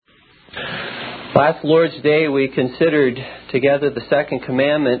Last Lord's Day we considered together the second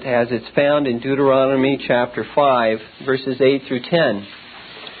commandment as it's found in Deuteronomy chapter 5, verses 8 through 10.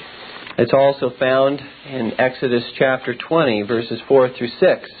 It's also found in Exodus chapter 20, verses 4 through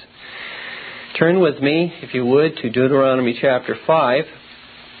 6. Turn with me, if you would, to Deuteronomy chapter 5,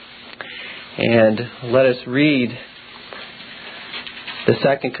 and let us read the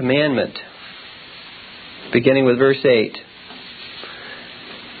second commandment, beginning with verse 8.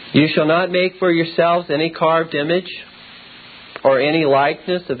 You shall not make for yourselves any carved image or any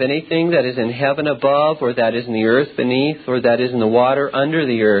likeness of anything that is in heaven above, or that is in the earth beneath, or that is in the water under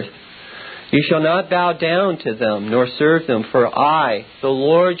the earth. You shall not bow down to them, nor serve them, for I, the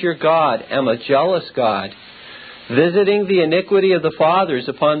Lord your God, am a jealous God, visiting the iniquity of the fathers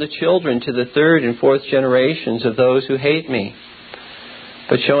upon the children to the third and fourth generations of those who hate me,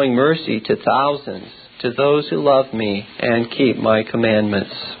 but showing mercy to thousands, to those who love me and keep my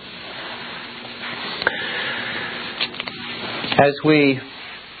commandments. As we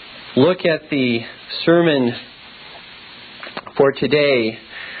look at the sermon for today,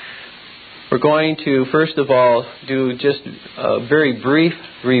 we're going to, first of all, do just a very brief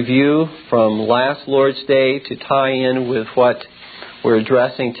review from last Lord's Day to tie in with what we're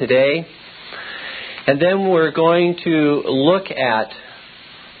addressing today. And then we're going to look at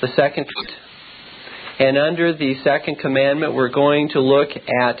the second, and under the second commandment, we're going to look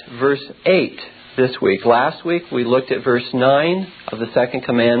at verse 8 this week. Last week, we looked at verse 9 of the second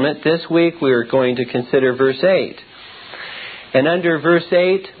commandment. This week, we're going to consider verse 8. And under verse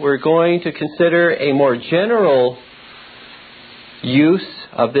 8, we're going to consider a more general use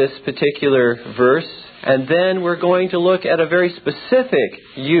of this particular verse. And then we're going to look at a very specific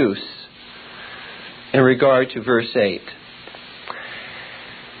use in regard to verse 8.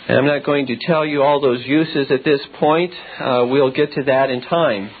 And I'm not going to tell you all those uses at this point. We'll get to that in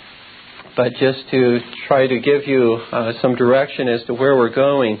time. But just to try to give you some direction as to where we're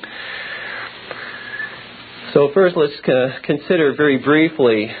going. So first, let's consider very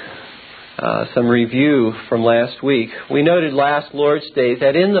briefly some review from last week. We noted last Lord's Day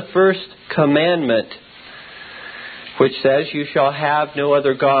that in the first commandment, which says, you shall have no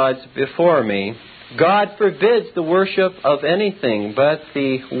other gods before me, God forbids the worship of anything but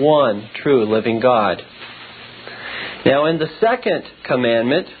the one true living God. Now in the second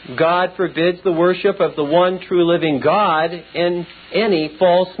commandment, God forbids the worship of the one true living God in any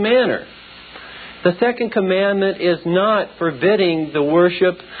false manner. The second commandment is not forbidding the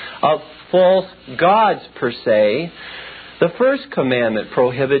worship of false gods per se. The first commandment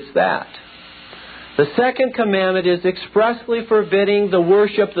prohibits that. The second commandment is expressly forbidding the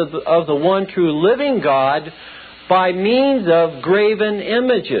worship of the one true living God by means of graven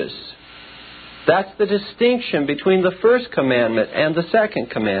images. That's the distinction between the first commandment and the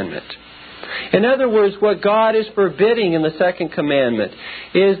second commandment. In other words, what God is forbidding in the second commandment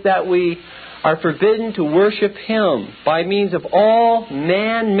is that we are forbidden to worship Him by means of all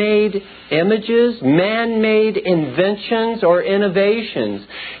man-made images, man-made inventions or innovations.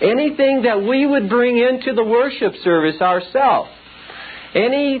 Anything that we would bring into the worship service ourselves.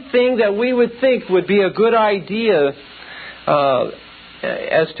 Anything that we would think would be a good idea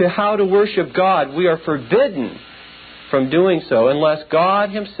as to how to worship God, we are forbidden from doing so unless God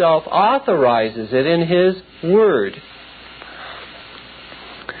Himself authorizes it in His Word.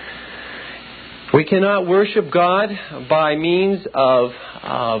 We cannot worship God by means of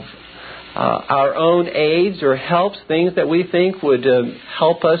our own aids or helps, things that we think would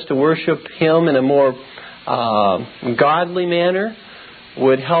help us to worship Him in a more godly manner,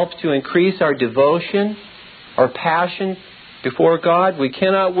 would help to increase our devotion or passion before God. We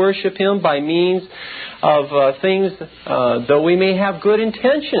cannot worship Him by means of things, though we may have good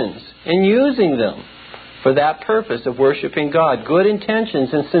intentions in using them for that purpose of worshiping God. Good intentions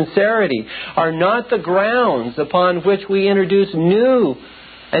and sincerity are not the grounds upon which we introduce new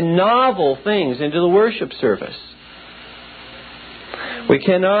and novel things into the worship service. We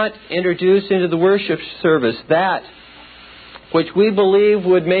cannot introduce into the worship service that which we believe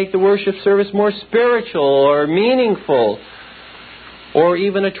would make the worship service more spiritual or meaningful or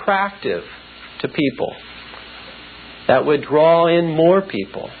even attractive to people. That would draw in more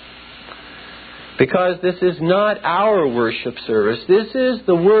people. Because this is not our worship service. This is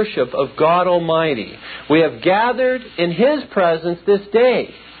the worship of God Almighty. We have gathered in His presence this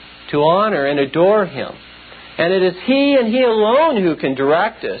day to honor and adore Him. And it is He and He alone who can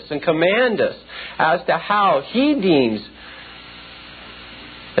direct us and command us as to how He deems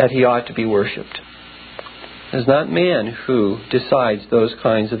that He ought to be worshipped. It is not man who decides those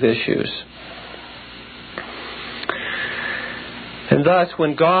kinds of issues. And thus,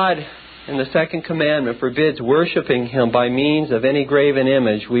 when God in the second commandment forbids worshiping Him by means of any graven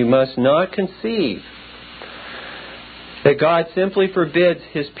image, we must not conceive that God simply forbids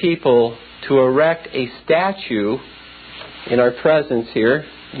His people to erect a statue in our presence here,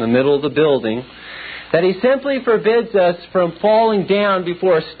 in the middle of the building, that He simply forbids us from falling down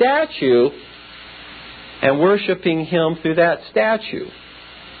before a statue and worshiping Him through that statue.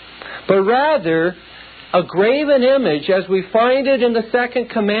 But rather, a graven image, as we find it in the second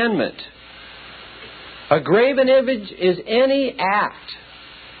commandment. A graven image is any act.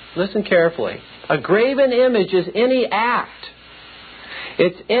 Listen carefully. A graven image is any act.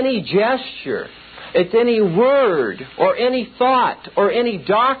 It's any gesture. It's any word or any thought or any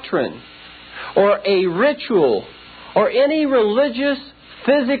doctrine or a ritual or any religious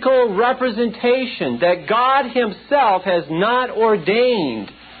physical representation that God Himself has not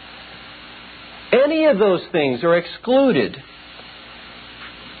ordained. Any of those things are excluded.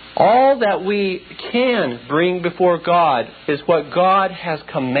 All that we can bring before God is what God has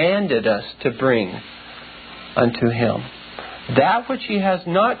commanded us to bring unto Him. That which He has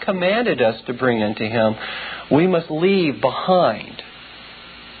not commanded us to bring unto Him, we must leave behind.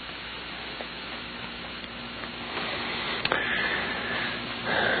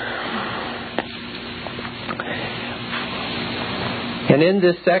 And in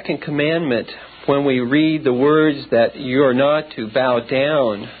this second commandment, when we read the words that you are not to bow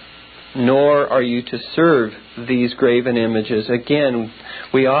down, nor are you to serve these graven images, again,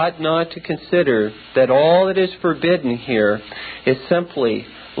 we ought not to consider that all that is forbidden here is simply,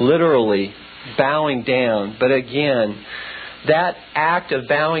 literally, bowing down. But again, that act of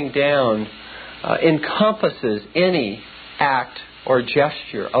bowing down encompasses any act or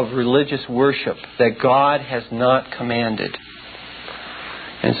gesture of religious worship that God has not commanded.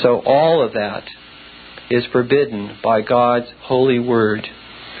 And so all of that is forbidden by God's holy word.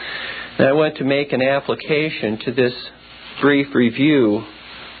 And I want to make an application to this brief review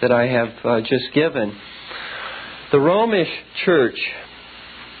that I have just given. The Romish Church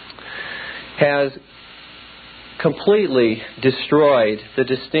has completely destroyed the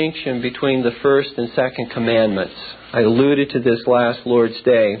distinction between the first and second commandments. I alluded to this last Lord's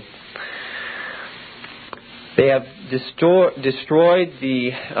Day. They have destroyed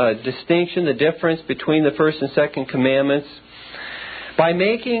the distinction, the difference between the first and second commandments by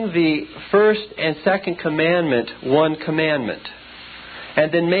making the first and second commandment one commandment,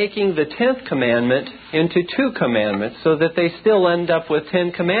 and then making the 10th commandment into 2 commandments, so that they still end up with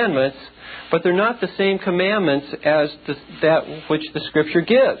 10 commandments, but they're not the same commandments as that which the Scripture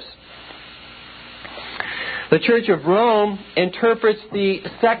gives. The Church of Rome interprets the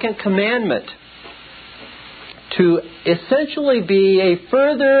second commandment to essentially be a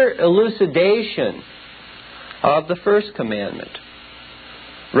further elucidation of the first commandment,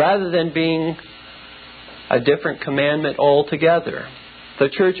 rather than being a different commandment altogether. The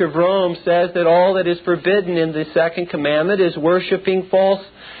Church of Rome says that all that is forbidden in the second commandment is worshiping false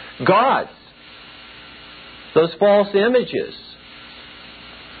gods, those false images,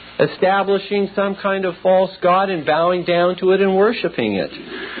 establishing some kind of false god and bowing down to it and worshiping it.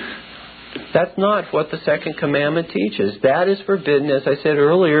 That's not what the second commandment teaches. That is forbidden, as I said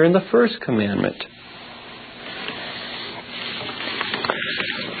earlier, in the first commandment.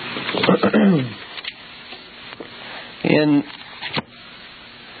 In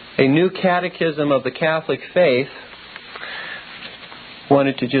a new catechism of the Catholic faith, I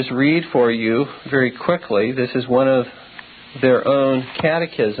wanted to just read for you very quickly. This is one of their own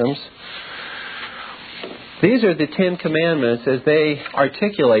catechisms. These are the 10 commandments as they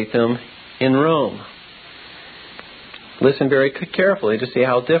articulate them in Rome. Listen very carefully to see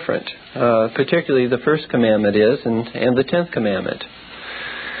how different, particularly the first commandment is and the 10th commandment.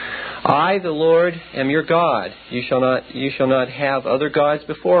 I, the Lord, am your God. You shall not have other gods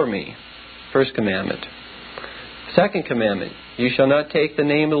before me. First commandment. Second commandment. You shall not take the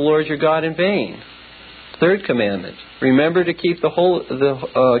name of the Lord your God in vain. Third commandment. Remember to keep keep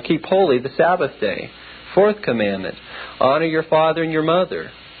holy the Sabbath day. Fourth commandment. Honor your father and your mother.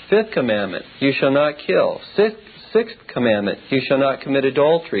 Fifth commandment. You shall not kill. Sixth commandment. You shall not commit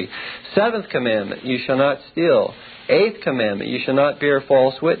adultery. Seventh commandment. You shall not steal. Eighth commandment, you shall not bear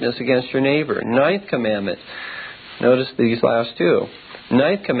false witness against your neighbor. Ninth commandment, notice these last 2.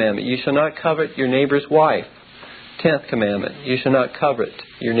 Ninth commandment, you shall not covet your neighbor's wife. 10th commandment, you shall not covet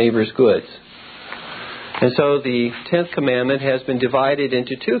your neighbor's goods. And so the 10th commandment has been divided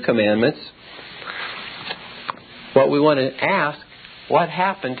into 2 commandments. What we want to ask, what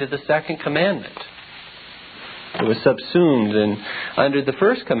happened to the second commandment? It was subsumed under the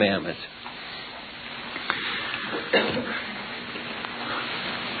first commandment.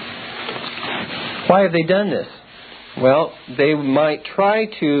 Why have they done this? Well, they might try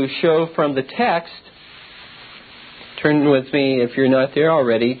to show from the text. Turn with me, if you're not there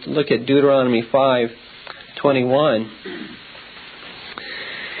already, look at Deuteronomy 5:21.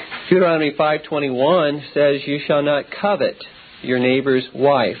 Deuteronomy 5:21 says, "You shall not covet your neighbor's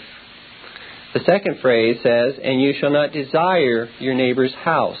wife." The second phrase says, "And you shall not desire your neighbor's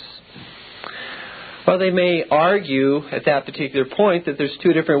house." Well, they may argue at that particular point that there's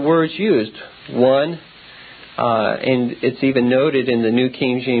two different words used. One, and it's even noted in the New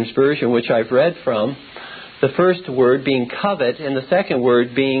King James Version, which I've read from, the first word being covet and the second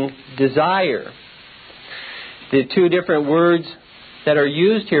word being desire. The two different words that are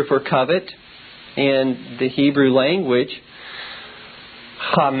used here for covet in the Hebrew language,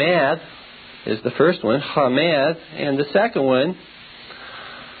 hamad is the first one, hamad, and the second one,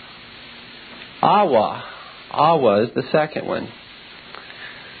 awa. Awa is the second one.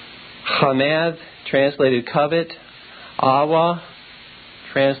 Hamad, translated covet. Awa,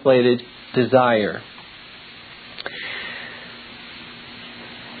 translated desire.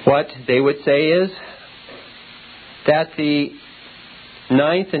 What they would say is that the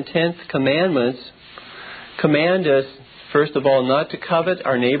 9th and 10th commandments command us, first of all, not to covet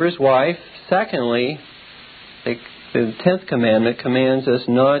our neighbor's wife. Secondly, the 10th commandment commands us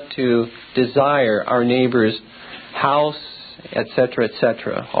not to desire our neighbor's house, etc.,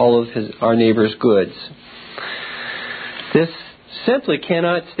 etc., all of our neighbor's goods. This simply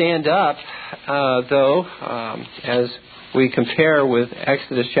cannot stand up, though, as we compare with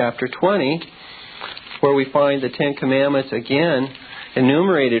Exodus chapter 20, where we find the 10 commandments again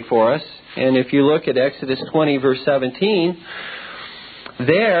enumerated for us. And if you look at Exodus 20, verse 17,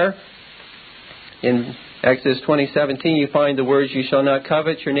 there, in Exodus 20:17, you find the words, "You shall not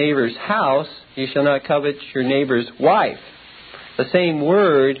covet your neighbor's house, you shall not covet your neighbor's wife." The same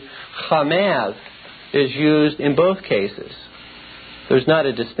word, chamaz, is used in both cases. There's not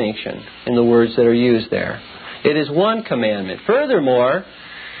a distinction in the words that are used there. It is one commandment. Furthermore,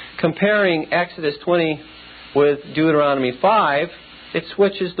 comparing Exodus 20 with Deuteronomy 5, it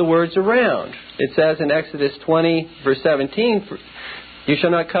switches the words around. It says in Exodus 20, verse 17, "You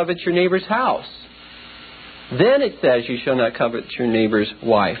shall not covet your neighbor's house." Then it says, "You shall not covet your neighbor's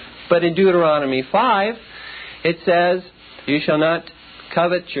wife." But in Deuteronomy 5, it says, "You shall not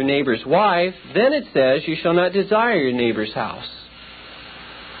covet your neighbor's wife." Then it says, "You shall not desire your neighbor's house."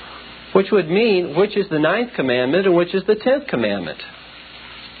 Which would mean, which is the 9th commandment and which is the 10th commandment?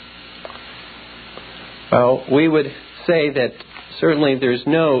 Well, we would say that certainly there's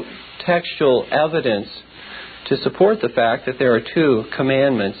no textual evidence to support the fact that there are two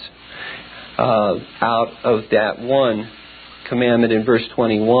commandments out of that one commandment in verse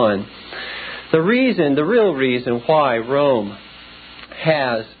 21. The real reason why Rome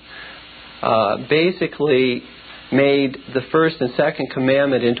has basically made the first and second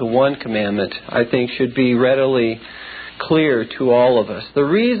commandment into one commandment, I think should be readily clear to all of us. The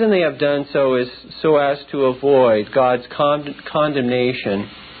reason they have done so is so as to avoid God's condemnation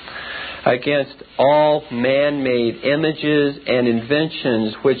against all man-made images and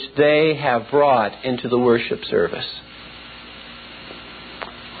inventions which they have brought into the worship service.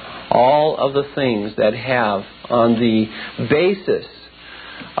 All of the things that have, on the basis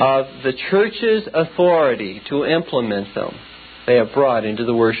of the church's authority to implement them, they have brought into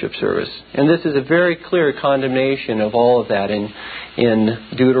the worship service. And this is a very clear condemnation of all of that in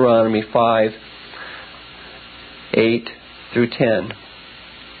Deuteronomy 5, 8 through 10.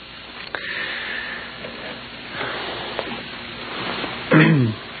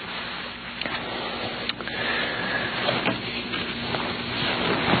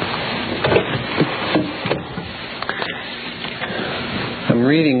 I'm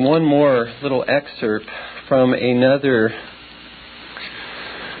reading one more little excerpt from another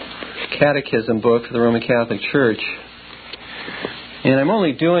catechism book for the Roman Catholic Church. And I'm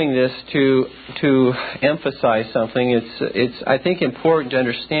only doing this to emphasize something. It's I think important to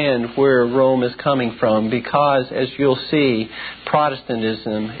understand where Rome is coming from, because as you'll see,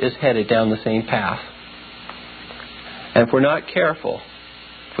 Protestantism is headed down the same path. And if we're not careful,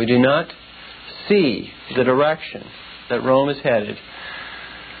 if we do not see the direction that Rome is headed,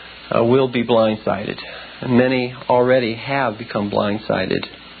 we'll be blindsided. And many already have become blindsided.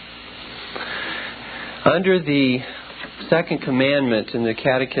 Under the second commandment in the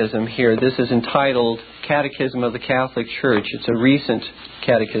catechism here, this is entitled Catechism of the Catholic Church. It's a recent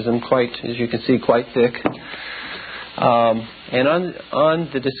catechism, quite, as you can see, quite thick. And on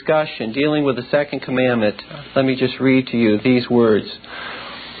the discussion dealing with the second commandment, let me just read to you these words.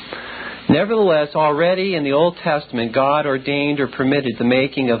 Nevertheless, already in the Old Testament, God ordained or permitted the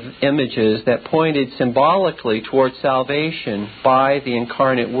making of images that pointed symbolically towards salvation by the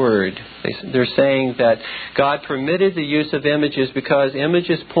incarnate Word. They're saying that God permitted the use of images because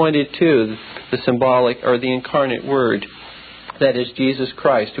images pointed to the symbolic or the incarnate Word, that is Jesus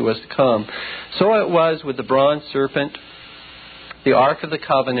Christ who was to come. So it was with the bronze serpent, the Ark of the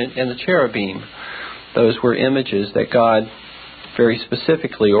Covenant, and the cherubim. Those were images that God very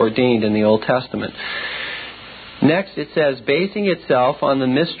specifically ordained in the Old Testament. Next, it says, basing itself on the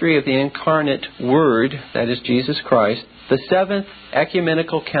mystery of the incarnate Word, that is Jesus Christ, the Seventh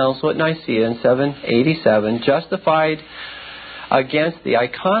Ecumenical Council at Nicaea in 787 justified against the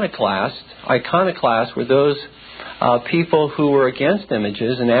iconoclasts. Iconoclasts were those people who were against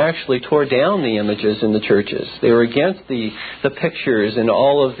images and actually tore down the images in the churches. They were against the pictures and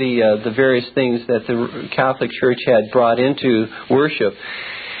all of the various things that the Catholic Church had brought into worship.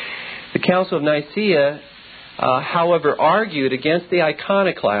 The Council of Nicaea, however, argued against the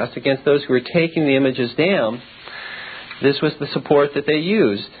iconoclasts, against those who were taking the images down. This was the support that they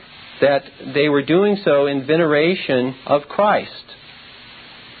used, that they were doing so in veneration of Christ.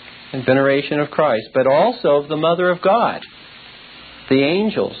 In veneration of Christ, but also of the Mother of God, the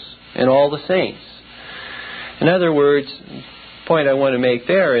angels, and all the saints. In other words, the point I want to make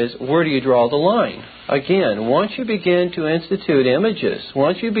there is, where do you draw the line? Again, once you begin to institute images,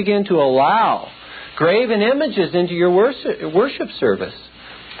 once you begin to allow graven images into your worship service,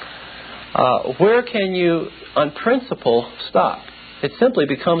 where can you, on principle, stop? It simply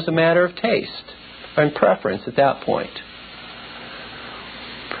becomes a matter of taste and preference at that point.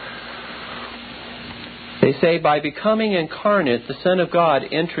 They say by becoming incarnate, the Son of God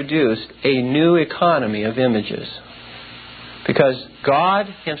introduced a new economy of images. Because God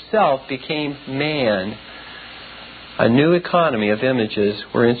Himself became man, a new economy of images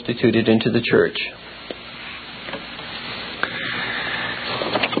were instituted into the church.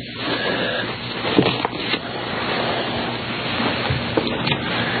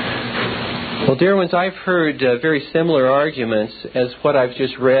 Well, dear ones, I've heard very similar arguments as what I've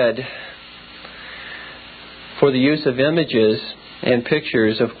just read for the use of images and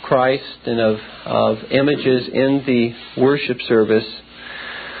pictures of Christ and of images in the worship service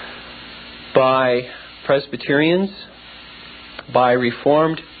by Presbyterians, by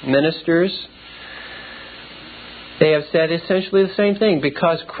Reformed ministers. They have said essentially the same thing.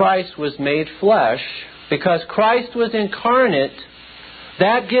 Because Christ was made flesh, because Christ was incarnate,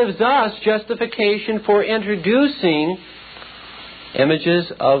 that gives us justification for introducing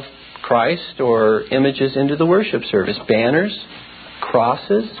images of Christ or images into the worship service. Banners,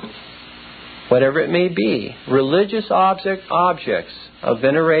 crosses, whatever it may be. Religious objects of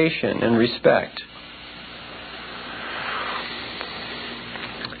veneration and respect.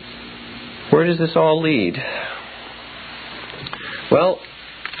 Where does this all lead? Well,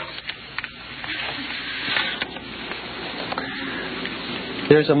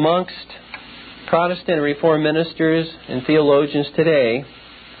 there's amongst Protestant and Reformed ministers and theologians today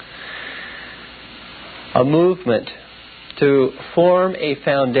a movement to form a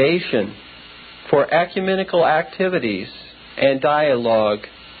foundation for ecumenical activities and dialogue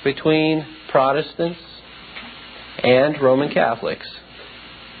between Protestants and Roman Catholics.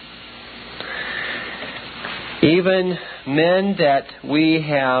 Even men that we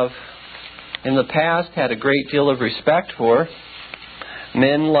have in the past had a great deal of respect for,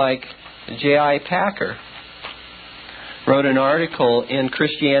 men like J.I. Packer, wrote an article in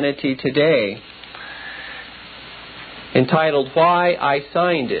Christianity Today entitled, Why I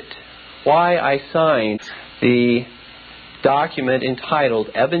Signed It. Why I signed the document entitled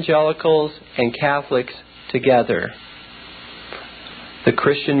Evangelicals and Catholics Together, the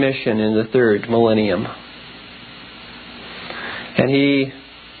Christian Mission in the Third Millennium. And he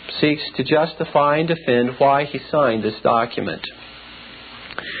seeks to justify and defend why he signed this document.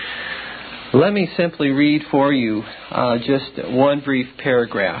 Let me simply read for you just one brief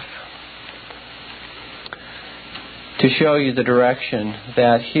paragraph to show you the direction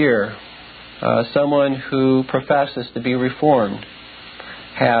that here someone who professes to be Reformed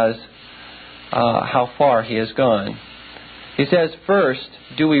has, how far he has gone. He says, first,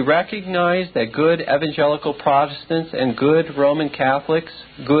 do we recognize that good evangelical Protestants and good Roman Catholics,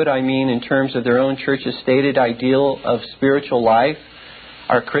 good I mean in terms of their own church's stated ideal of spiritual life,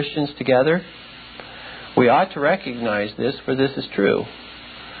 are Christians together? We ought to recognize this, for this is true.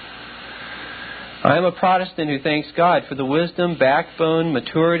 I am a Protestant who thanks God for the wisdom, backbone,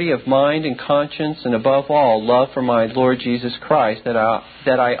 maturity of mind and conscience, and above all, love for my Lord Jesus Christ that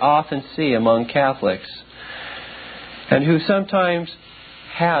I often see among Catholics, and who sometimes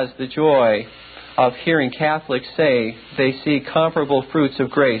has the joy of hearing Catholics say they see comparable fruits of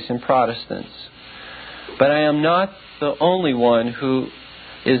grace in Protestants. But I am not the only one who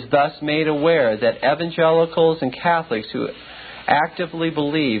is thus made aware that evangelicals and Catholics who actively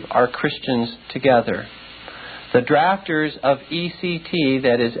believe are Christians together. The drafters of ECT,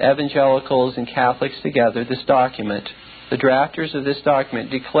 that is Evangelicals and Catholics Together, the drafters of this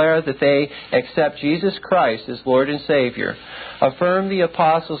document declare that they accept Jesus Christ as Lord and Savior, affirm the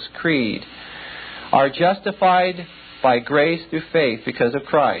Apostles' Creed, are justified by grace through faith because of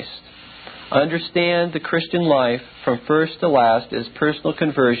Christ, understand the Christian life from first to last as personal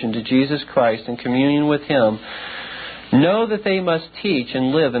conversion to Jesus Christ and communion with Him, know that they must teach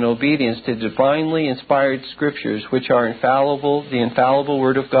and live in obedience to divinely inspired Scriptures, which are infallible, the infallible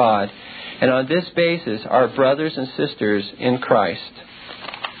Word of God, and on this basis are brothers and sisters in Christ.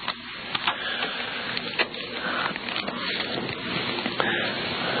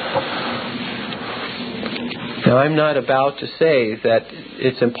 Now, I'm not about to say that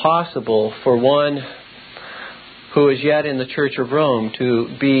it's impossible for one who is yet in the Church of Rome to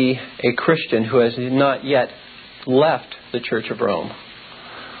be a Christian who has not yet left the Church of Rome.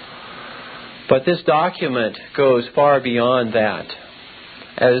 But this document goes far beyond that.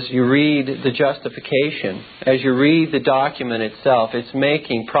 As you read the justification, as you read the document itself, it's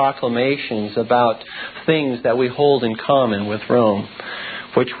making proclamations about things that we hold in common with Rome,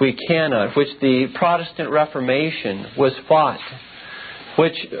 which we cannot, which the Protestant Reformation was fought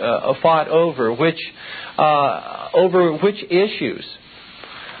over which issues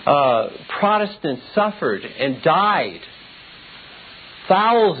Protestants suffered and died.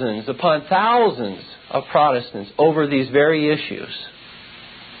 Thousands upon thousands of Protestants over these very issues.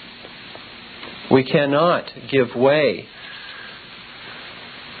 We cannot give way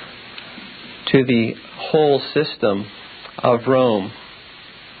to the whole system of Rome.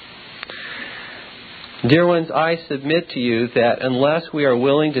 Dear ones, I submit to you that unless we are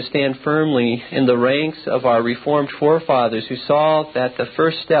willing to stand firmly in the ranks of our Reformed forefathers who saw that the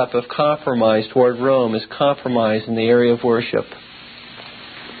first step of compromise toward Rome is compromise in the area of worship,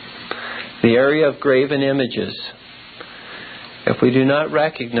 the area of graven images, if we do not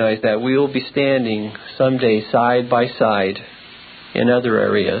recognize that, we will be standing someday side by side in other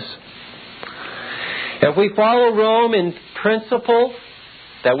areas. If we follow Rome in principle,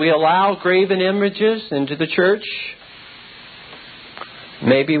 that we allow graven images into the church,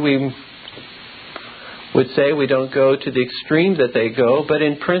 maybe we would say we don't go to the extreme that they go, but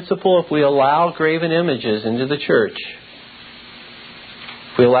in principle, if we allow graven images into the church,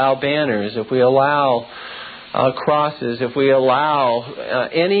 if we allow banners, if we allow crosses, if we allow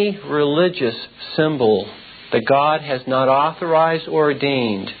any religious symbol that God has not authorized or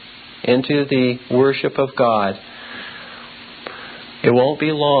ordained into the worship of God, it won't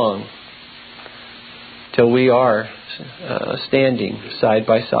be long till we are standing side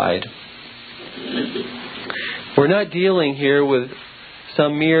by side. We're not dealing here with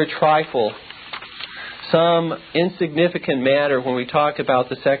some mere trifle, some insignificant matter when we talk about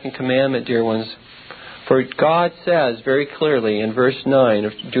the second commandment, dear ones. For God says very clearly in verse 9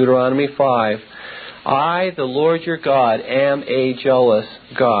 of Deuteronomy 5, I, the Lord your God, am a jealous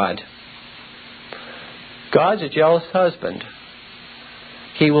God. God's a jealous husband.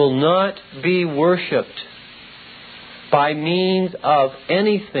 He will not be worshipped by means of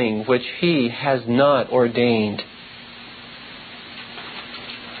anything which He has not ordained.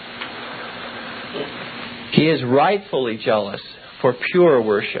 He is rightfully jealous for pure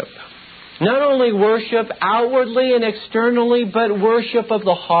worship. Not only worship outwardly and externally, but worship of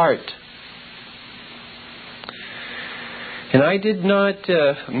the heart. And I did not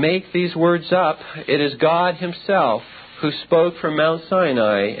make these words up. It is God Himself who spoke from Mount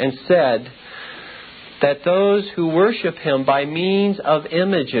Sinai and said that those who worship Him by means of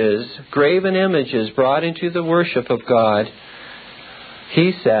images, graven images brought into the worship of God,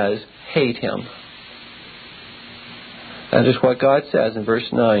 He says, hate Him. That is what God says in verse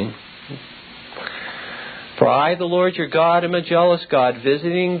 9. For I, the Lord your God, am a jealous God,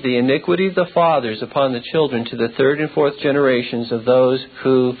 visiting the iniquity of the fathers upon the children to the third and fourth generations of those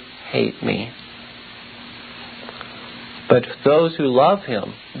who hate me. But those who love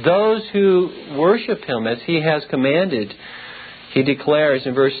Him, those who worship Him as He has commanded, He declares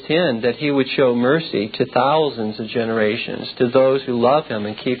in verse 10 that He would show mercy to thousands of generations, to those who love Him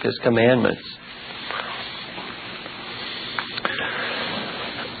and keep His commandments.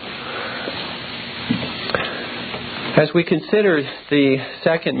 As we consider the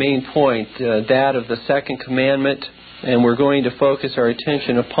second main point, that of the second commandment, and we're going to focus our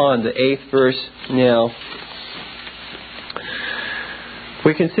attention upon the 8th verse now.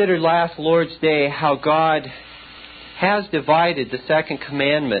 We considered last Lord's Day how God has divided the second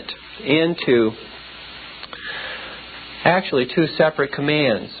commandment into actually two separate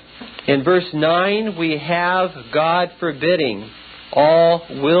commands. In verse 9, we have God forbidding all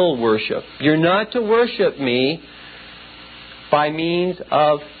will worship. You're not to worship me by means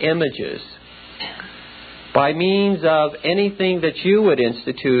of images, by means of anything that you would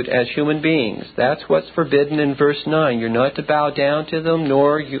institute as human beings. That's what's forbidden in verse 9. You're not to bow down to them,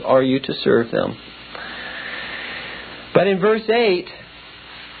 nor are you to serve them. But in verse 8,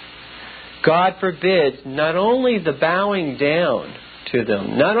 God forbids not only the bowing down to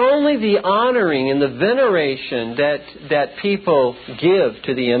them, not only the honoring and the veneration that people give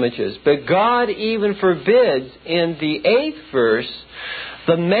to the images, but God even forbids in the 8th verse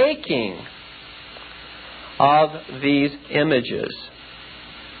the making of these images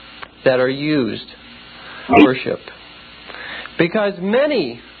that are used in worship. Because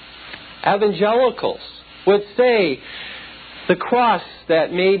many evangelicals would say the cross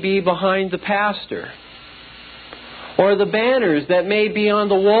that may be behind the pastor, or the banners that may be on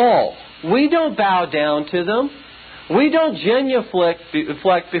the wall, we don't bow down to them. We don't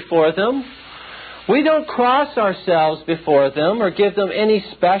genuflect before them. We don't cross ourselves before them or give them any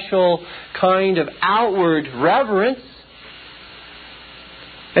special kind of outward reverence.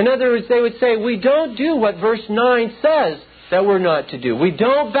 In other words, they would say, we don't do what verse 9 says that we're not to do. We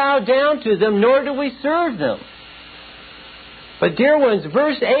don't bow down to them, nor do we serve them. But dear ones,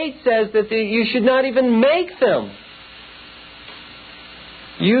 verse 8 says that you should not even make them.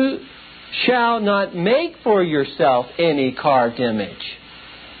 You shall not make for yourself any carved image.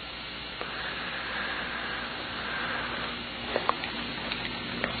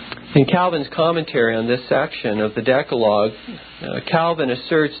 In Calvin's commentary on this section of the Decalogue, Calvin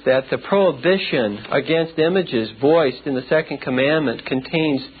asserts that the prohibition against images voiced in the second commandment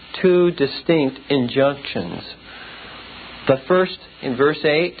contains two distinct injunctions. The first, in verse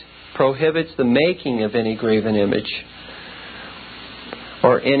 8, prohibits the making of any graven image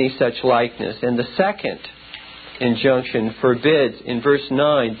or any such likeness. And the second injunction forbids, in verse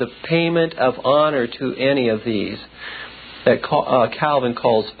 9, the payment of honor to any of these that Calvin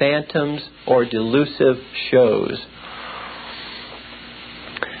calls phantoms or delusive shows.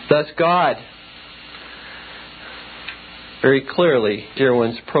 Thus God, very clearly, dear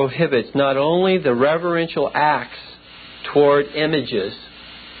ones, prohibits not only the reverential acts toward images,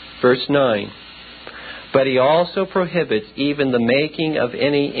 verse 9, but He also prohibits even the making of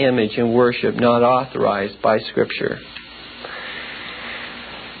any image in worship not authorized by Scripture.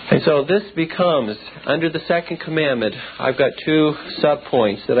 And so this becomes, under the second commandment, I've got two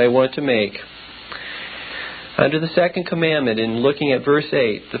sub-points that I want to make. Under the second commandment, in looking at verse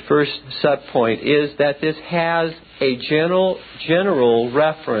 8, the first sub-point is that this has a general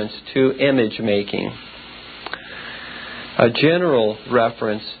reference to image making. A general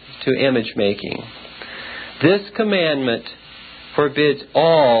reference to image making. This commandment forbids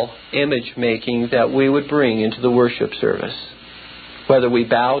all image making that we would bring into the worship service, whether we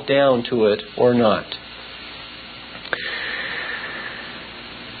bow down to it or not.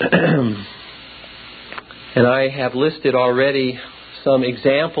 And I have listed already some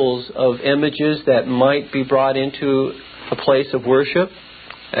examples of images that might be brought into a place of worship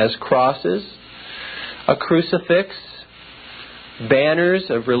as crosses, a crucifix, banners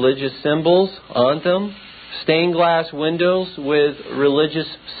of religious symbols on them, stained glass windows with religious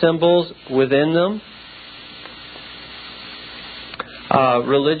symbols within them,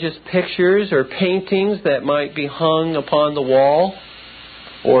 religious pictures or paintings that might be hung upon the wall,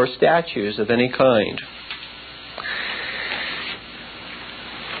 or statues of any kind.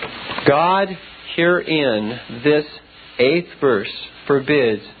 God, here in this 8th verse,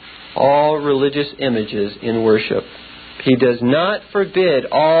 forbids all religious images in worship. He does not forbid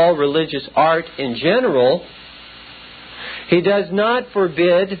all religious art in general. He does not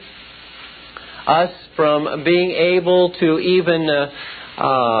forbid us from being able to even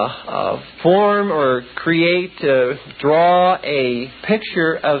form or create, draw a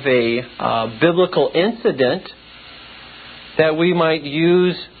picture of a biblical incident that we might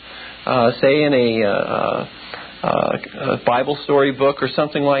use, say, in a Bible story book or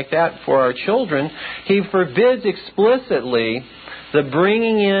something like that for our children. He forbids explicitly the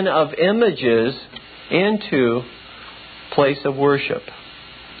bringing in of images into place of worship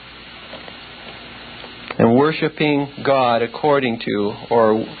and worshiping God according to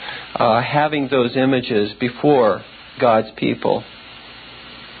or having those images before God's people.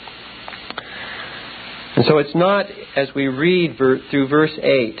 And so it's not, as we read through verse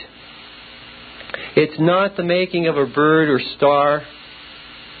 8, it's not the making of a bird or star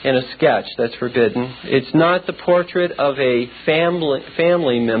in a sketch that's forbidden. It's not the portrait of a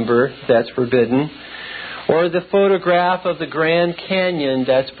family member that's forbidden, or the photograph of the Grand Canyon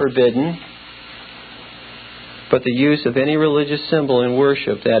that's forbidden, but the use of any religious symbol in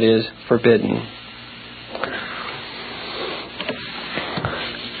worship that is forbidden.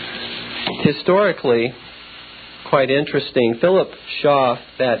 Historically, quite interesting, Philip Schaff,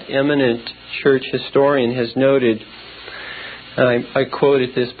 that eminent church historian, has noted, I quote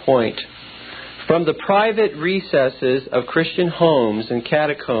at this point, "From the private recesses of Christian homes and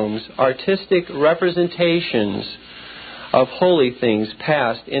catacombs, artistic representations of holy things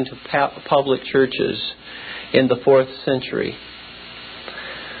passed into public churches in the 4th century.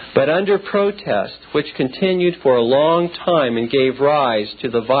 But under protest, which continued for a long time and gave rise to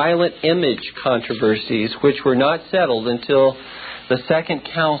the violent image controversies which were not settled until the Second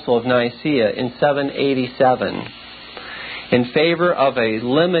Council of Nicaea in 787, in favor of a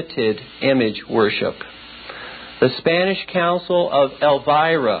limited image worship. The Spanish Council of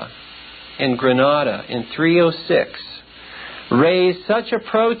Elvira in Granada in 306 raised such a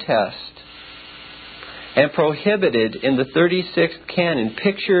protest and prohibited in the 36th canon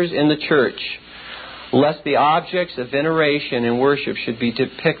pictures in the church, lest the objects of veneration and worship should be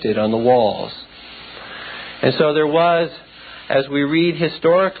depicted on the walls." And so there was, as we read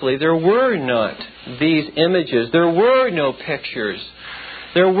historically, there were not these images. There were no pictures.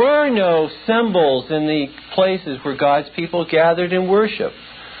 There were no symbols in the places where God's people gathered in worship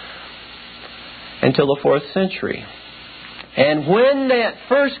until the 4th century. And when that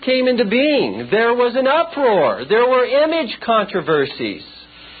first came into being, there was an uproar. There were image controversies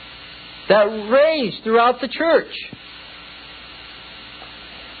that raged throughout the church.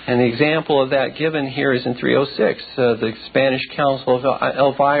 And the example of that given here is in 306, the Spanish Council of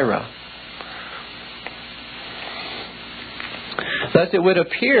Elvira. Thus it would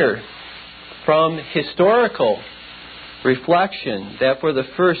appear from historical reflection that for the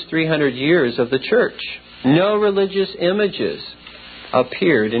first 300 years of the church, no religious images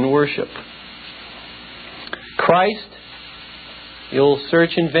appeared in worship. Christ, you'll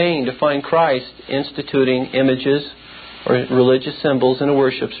search in vain to find Christ instituting images or religious symbols in a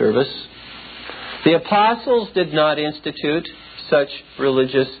worship service. The apostles did not institute such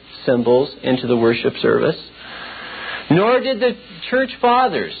religious symbols into the worship service, nor did the church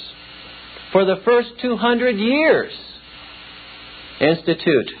fathers for the first 200 years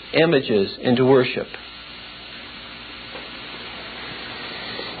institute images into worship.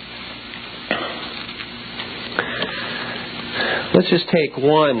 Let's just take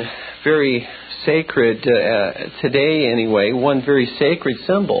one very sacred, today anyway, one very sacred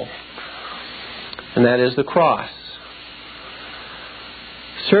symbol, and that is the cross.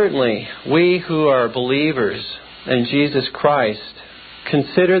 Certainly, we who are believers in Jesus Christ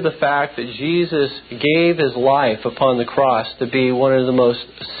consider the fact that Jesus gave His life upon the cross to be one of the most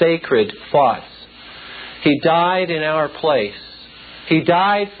sacred thoughts. He died in our place. He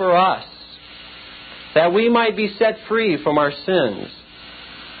died for us, that we might be set free from our sins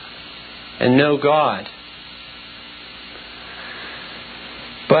and know God.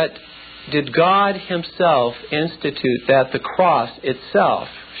 But did God Himself institute that the cross itself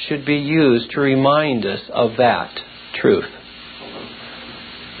should be used to remind us of that truth?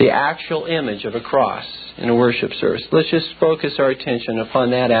 The actual image of a cross in a worship service. Let's just focus our attention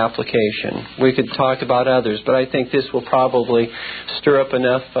upon that application. We could talk about others, but I think this will probably stir up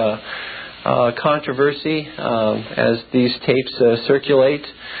enough controversy as these tapes circulate.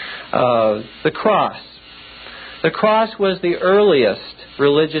 The cross. The cross was the earliest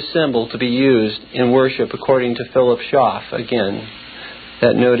religious symbol to be used in worship, according to Philip Schaff, again,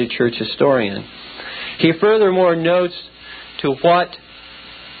 that noted church historian. He furthermore notes to what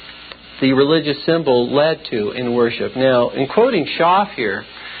the religious symbol led to in worship. Now, in quoting Schaff here,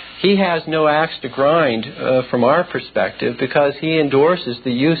 he has no axe to grind from our perspective, because he endorses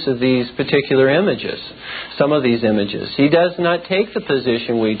the use of these particular images, some of these images. He does not take the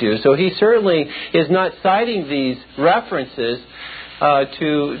position we do. So he certainly is not citing these references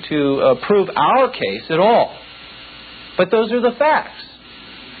to prove our case at all. But those are the facts.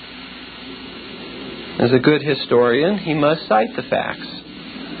 As a good historian, he must cite the facts.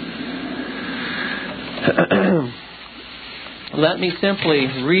 Let me simply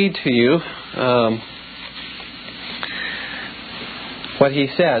read to you what he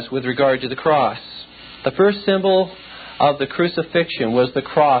says with regard to the cross. The first symbol of the crucifixion was the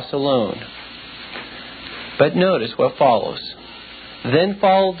cross alone. But notice what follows. Then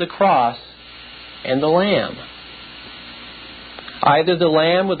followed the cross and the lamb. Either the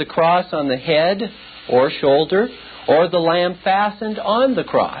lamb with the cross on the head or shoulder, or the lamb fastened on the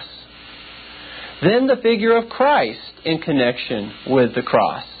cross. Then the figure of Christ in connection with the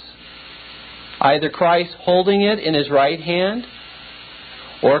cross. Either Christ holding it in His right hand,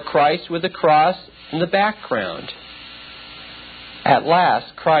 or Christ with the cross in the background. At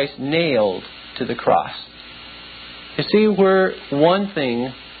last, Christ nailed to the cross. You see where one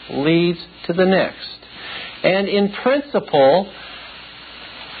thing leads to the next. And in principle,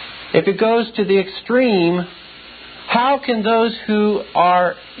 if it goes to the extreme, how can those who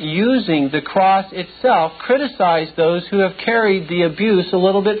are using the cross itself criticize those who have carried the abuse a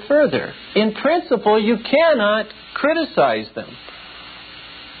little bit further? In principle, you cannot criticize them.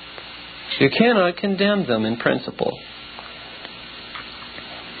 You cannot condemn them in principle.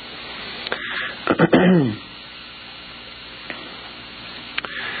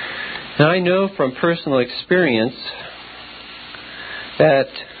 Now, I know from personal experience that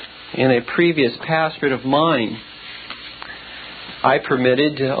in a previous pastorate of mine, I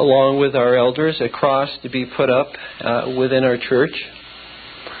permitted, along with our elders, a cross to be put up within our church.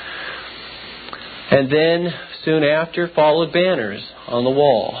 And then, soon after, followed banners on the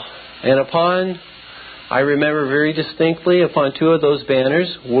wall. And I remember very distinctly, upon two of those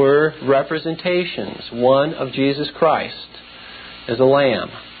banners were representations. One of Jesus Christ as a lamb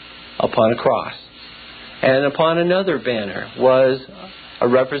upon a cross. And upon another banner was a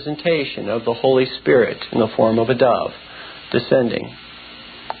representation of the Holy Spirit in the form of a dove descending.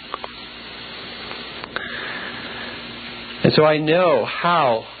 And so I know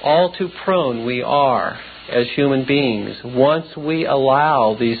how all too prone we are as human beings, once we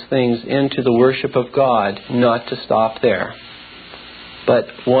allow these things into the worship of God, not to stop there, but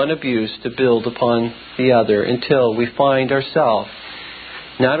one abuse to build upon the other until we find ourselves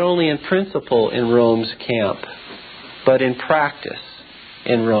not only in principle in Rome's camp, but in practice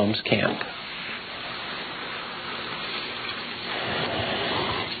in Rome's camp.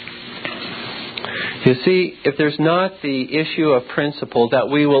 You see, if there's not the issue of principle that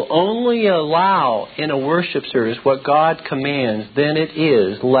we will only allow in a worship service what God commands, then it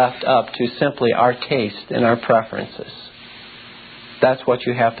is left up to simply our taste and our preferences. That's what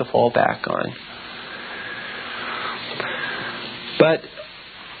you have to fall back on. But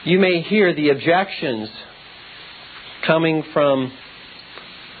you may hear the objections coming from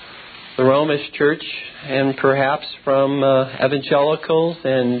the Romish Church and perhaps from evangelicals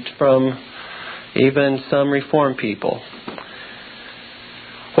and from even some Reformed people.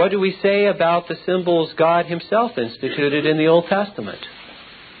 What do we say about the symbols God Himself instituted in the Old Testament?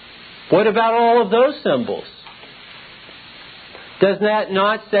 What about all of those symbols? Does that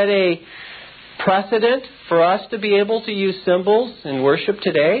not set a precedent for us to be able to use symbols in worship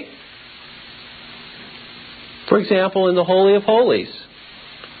today? For example, in the Holy of Holies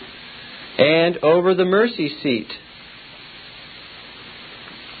and over the mercy seat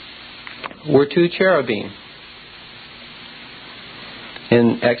were two cherubim.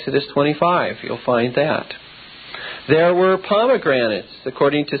 In Exodus 25, you'll find that. There were pomegranates,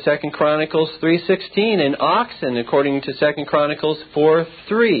 according to 2 Chronicles 3:16, and oxen, according to 2 Chronicles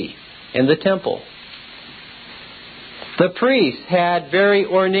 4:3, in the temple. The priests had very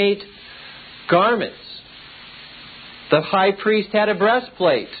ornate garments. The high priest had a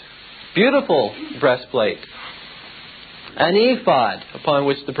breastplate, beautiful breastplate. An ephod upon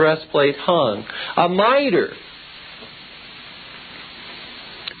which the breastplate hung. A mitre.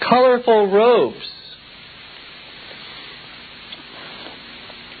 Colorful robes.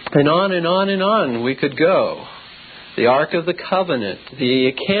 And on and on and on we could go. The Ark of the Covenant,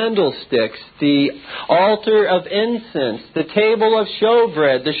 the candlesticks, the altar of incense, the table of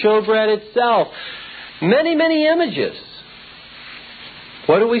showbread, the showbread itself. Many, many images.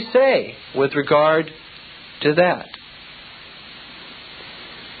 What do we say with regard to that?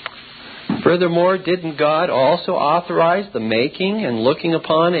 Furthermore, didn't God also authorize the making and looking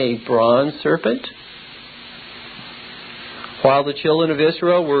upon a bronze serpent? While the children of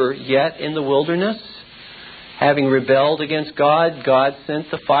Israel were yet in the wilderness, having rebelled against God, God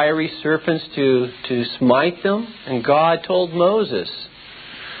sent the fiery serpents to smite them, and God told Moses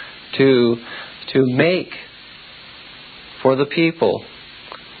to make for the people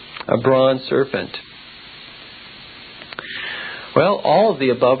a bronze serpent. Well, all of the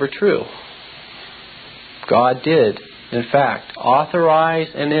above are true. God did, in fact, authorize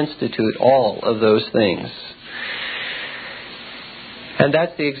and institute all of those things. And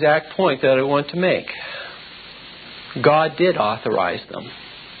that's the exact point that I want to make. God did authorize them.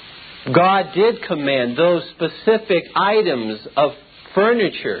 God did command those specific items of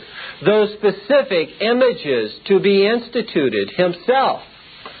furniture, those specific images to be instituted Himself.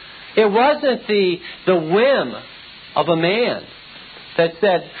 It wasn't the whim of a man that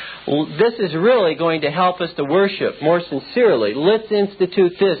said, this is really going to help us to worship more sincerely. Let's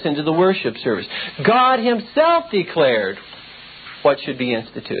institute this into the worship service. God Himself declared what should be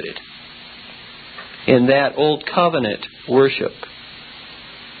instituted in that old covenant worship.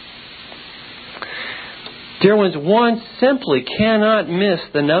 Dear ones, one simply cannot miss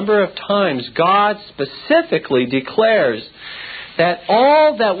the number of times God specifically declares that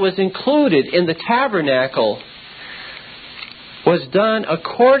all that was included in the tabernacle was done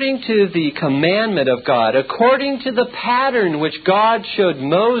according to the commandment of God, according to the pattern which God showed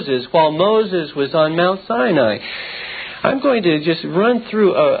Moses while Moses was on Mount Sinai. I'm going to just run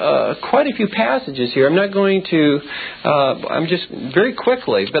through quite a few passages here. I'm not going to, I'm just very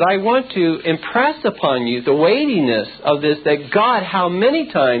quickly, but I want to impress upon you the weightiness of this, that God, how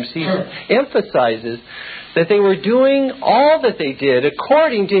many times He emphasizes that they were doing all that they did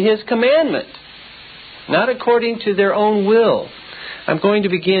according to His commandment, not according to their own will. I'm going to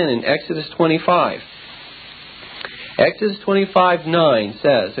begin in Exodus 25. Exodus 25:9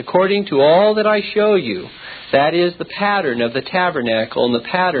 says, according to all that I show you, that is the pattern of the tabernacle and the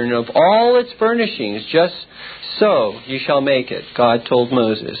pattern of all its furnishings, just so you shall make it, God told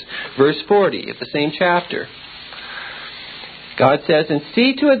Moses. Verse 40 of the same chapter. God says, and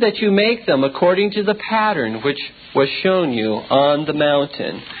see to it that you make them according to the pattern which was shown you on the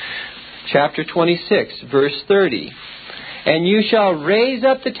mountain. Chapter 26, verse 30. And you shall raise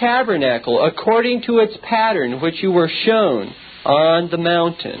up the tabernacle according to its pattern which you were shown on the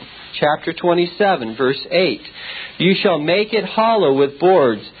mountain. Chapter 27, verse 8. You shall make it hollow with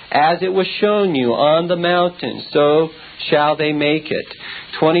boards, as it was shown you on the mountain, so shall they make it.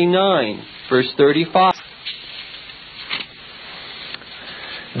 29, verse 35.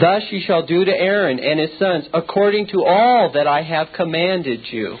 Thus you shall do to Aaron and his sons, according to all that I have commanded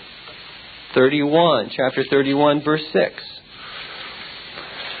you. 31, chapter 31, verse 6.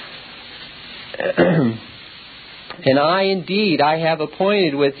 And I have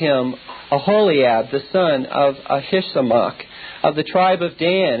appointed with him Aholiab, the son of Ahisamach, of the tribe of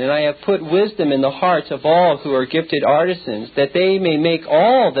Dan, and I have put wisdom in the hearts of all who are gifted artisans, that they may make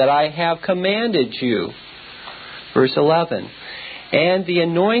all that I have commanded you. Verse 11. And the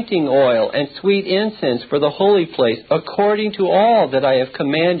anointing oil and sweet incense for the holy place, according to all that I have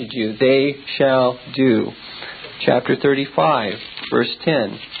commanded you, they shall do. Chapter 35, verse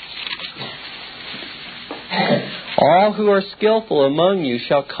 10. All who are skillful among you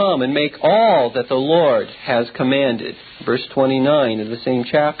shall come and make all that the Lord has commanded. Verse 29 of the same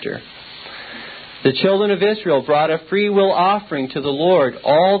chapter. The children of Israel brought a free will offering to the Lord,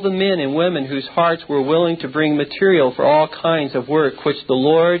 all the men and women whose hearts were willing to bring material for all kinds of work, which the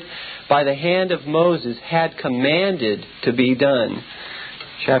Lord, by the hand of Moses, had commanded to be done.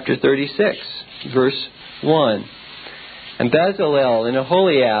 Chapter 36, verse 1. And Bezalel and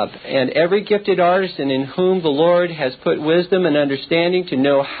Aholiab and every gifted artisan in whom the Lord has put wisdom and understanding to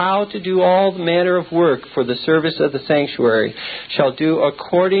know how to do all manner of work for the service of the sanctuary shall do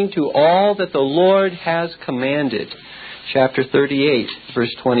according to all that the Lord has commanded. Chapter 38,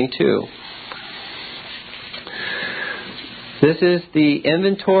 verse 22. This is the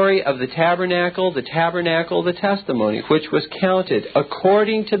inventory of the tabernacle, the testimony, which was counted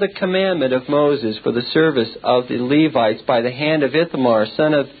according to the commandment of Moses for the service of the Levites by the hand of Ithamar,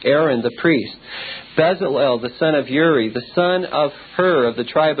 son of Aaron the priest. Bezalel, the son of Uri, the son of Hur of the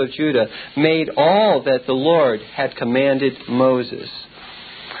tribe of Judah, made all that the Lord had commanded Moses.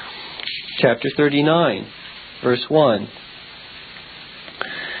 Chapter 39, verse 1.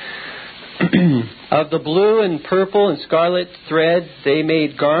 Of the blue and purple and scarlet thread they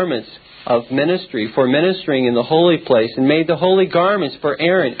made garments of ministry for ministering in the holy place, and made the holy garments for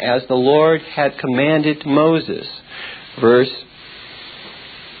Aaron as the Lord had commanded Moses. Verse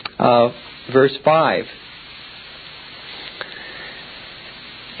 5.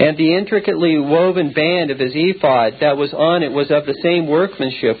 And the intricately woven band of his ephod that was on it was of the same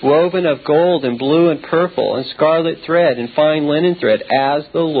workmanship, woven of gold and blue and purple and scarlet thread and fine linen thread, as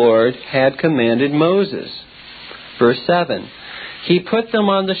the Lord had commanded Moses. Verse 7. He put them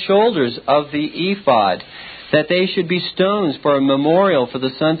on the shoulders of the ephod, that they should be stones for a memorial for the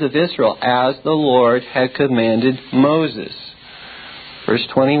sons of Israel, as the Lord had commanded Moses. Verse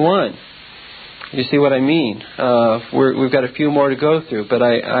 21. You see what I mean? We've got a few more to go through, but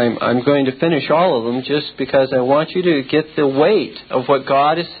I'm going to finish all of them just because I want you to get the weight of what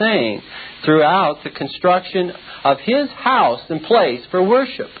God is saying throughout the construction of His house and place for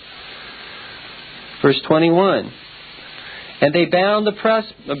worship. Verse 21. And they bound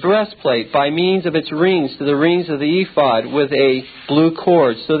the breastplate by means of its rings to the rings of the ephod with a blue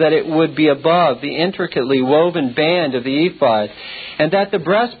cord, so that it would be above the intricately woven band of the ephod, and that the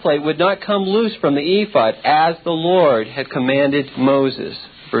breastplate would not come loose from the ephod, as the Lord had commanded Moses.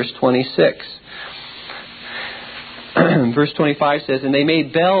 Verse 26. Verse 25 says, And they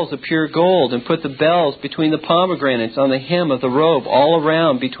made bells of pure gold, and put the bells between the pomegranates on the hem of the robe, all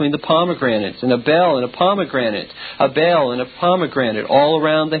around between the pomegranates, and a bell and a pomegranate, all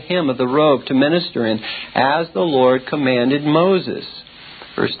around the hem of the robe to minister in, as the Lord commanded Moses.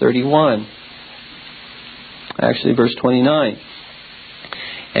 Verse 31. Actually, verse 29.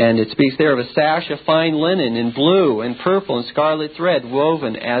 And it speaks there of a sash of fine linen in blue and purple and scarlet thread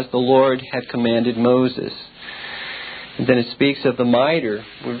woven as the Lord had commanded Moses. And then it speaks of the mitre.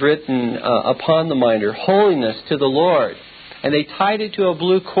 We've written upon the mitre, holiness to the Lord. And they tied it to a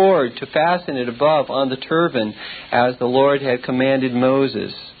blue cord to fasten it above on the turban, as the Lord had commanded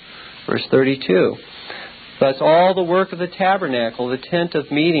Moses. Verse 32. Thus all the work of the tabernacle, the tent of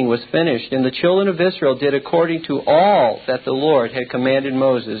meeting, was finished, and the children of Israel did according to all that the Lord had commanded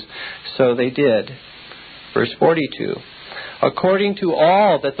Moses. So they did. Verse 42. According to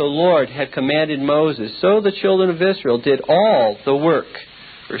all that the Lord had commanded Moses, so the children of Israel did all the work.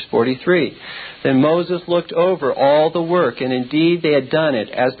 Verse 43. Then Moses looked over all the work, and indeed they had done it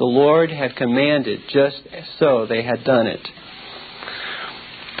as the Lord had commanded, just so they had done it.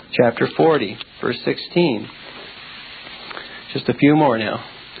 Chapter 40, verse 16. Just a few more now.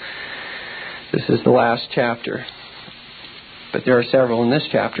 This is the last chapter. But there are several in this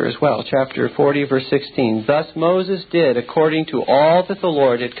chapter as well. Chapter 40, verse 16. Thus Moses did according to all that the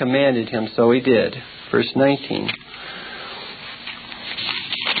Lord had commanded him, so he did. Verse 19.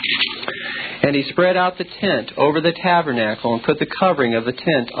 And he spread out the tent over the tabernacle and put the covering of the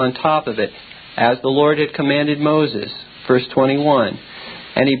tent on top of it, as the Lord had commanded Moses. Verse 21.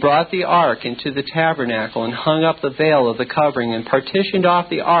 And he brought the ark into the tabernacle and hung up the veil of the covering and partitioned off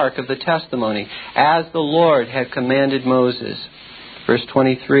the ark of the testimony, as the Lord had commanded Moses. Verse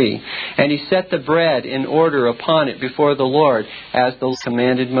 23. And he set the bread in order upon it before the Lord, as the Lord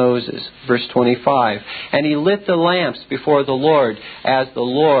commanded Moses. Verse 25. And he lit the lamps before the Lord, as the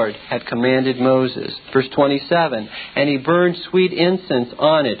Lord had commanded Moses. Verse 27. And he burned sweet incense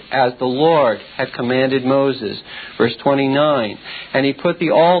on it, as the Lord had commanded Moses. Verse 29. And he put the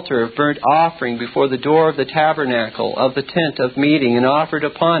altar of burnt offering before the door of the tabernacle of the tent of meeting, and offered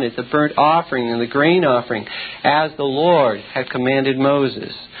upon it the burnt offering and the grain offering, as the Lord had commanded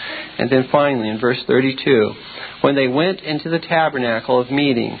Moses. And then finally in verse 32, when they went into the tabernacle of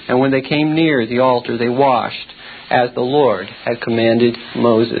meeting, and when they came near the altar, they washed, as the Lord had commanded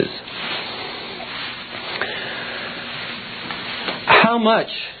Moses. How much,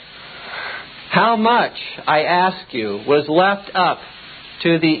 I ask you, was left up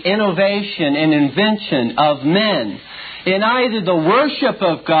to the innovation and invention of men in either the worship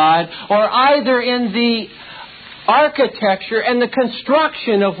of God or either in the architecture and the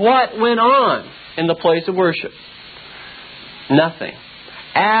construction of what went on in the place of worship? Nothing.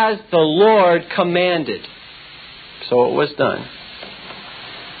 As the Lord commanded, so it was done.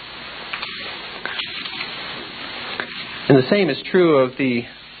 And the same is true of the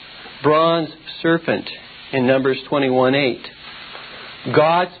bronze serpent in Numbers 21:8.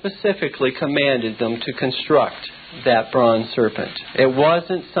 God specifically commanded them to construct that bronze serpent. It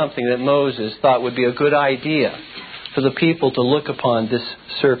wasn't something that Moses thought would be a good idea for the people to look upon this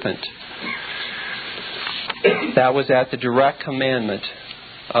serpent. That was at the direct commandment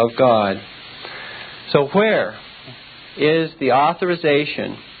of God. So where is the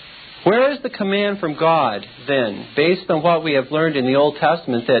authorization? Where is the command from God then, based on what we have learned in the Old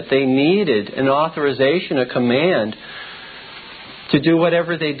Testament, that they needed an authorization, a command to do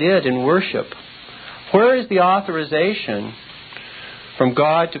whatever they did in worship? Where is the authorization from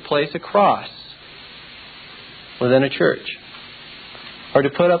God to place a cross within a church, or to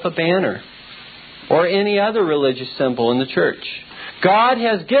put up a banner, or any other religious symbol in the church? God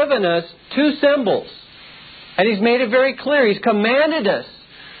has given us two symbols, and He's made it very clear. He's commanded us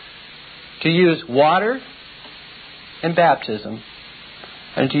to use water in baptism,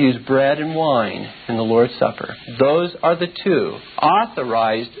 and to use bread and wine in the Lord's Supper. Those are the two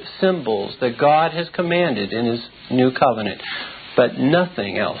authorized symbols that God has commanded in His new covenant. But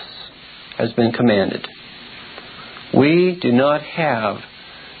nothing else has been commanded. We do not have,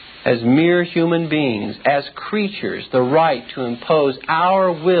 as mere human beings, as creatures, the right to impose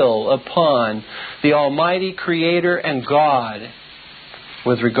our will upon the Almighty Creator and God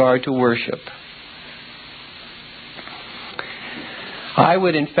with regard to worship. I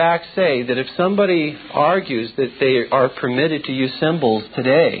would in fact say that if somebody argues that they are permitted to use symbols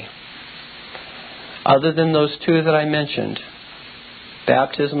today, other than those two that I mentioned,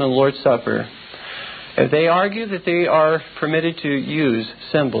 baptism and Lord's Supper, if they argue that they are permitted to use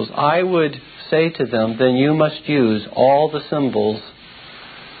symbols, I would say to them, then you must use all the symbols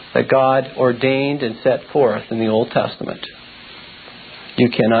that God ordained and set forth in the Old Testament. You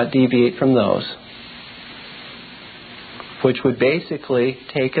cannot deviate from those, which would basically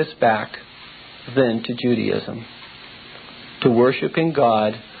take us back then to Judaism, to worshiping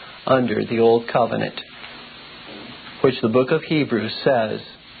God under the Old Covenant, which the book of Hebrews says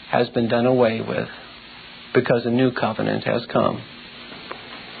has been done away with because a new covenant has come.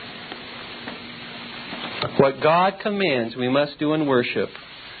 What God commands we must do in worship.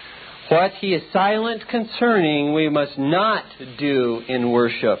 What He is silent concerning we must not do in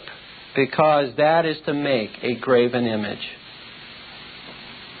worship, because that is to make a graven image.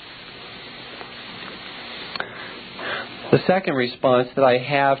 The second response that I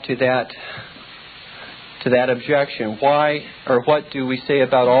have to that objection, why or what do we say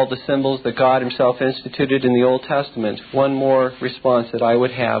about all the symbols that God Himself instituted in the Old Testament? One more response that I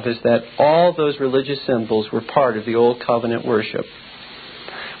would have is that all those religious symbols were part of the Old Covenant worship,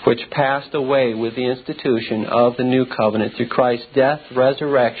 which passed away with the institution of the New Covenant through Christ's death,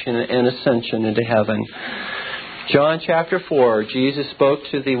 resurrection, and ascension into heaven. John chapter 4, Jesus spoke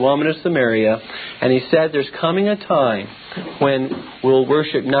to the woman of Samaria, and He said there's coming a time when we'll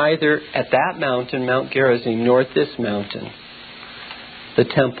worship neither at that mountain, Mount Gerizim, nor at this mountain, the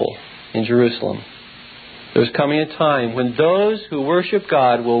temple in Jerusalem. There's coming a time when those who worship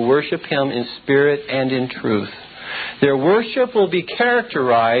God will worship Him in spirit and in truth. Their worship will be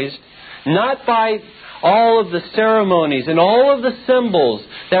characterized not by all of the ceremonies and all of the symbols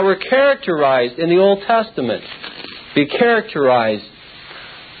that were characterized in the Old Testament. Be characterized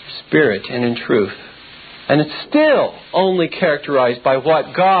spirit and in truth. And it's still only characterized by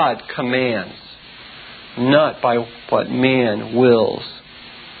what God commands, not by what man wills.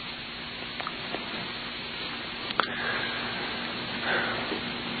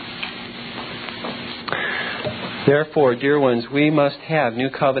 Therefore, dear ones, we must have New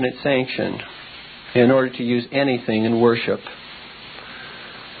Covenant sanction in order to use anything in worship.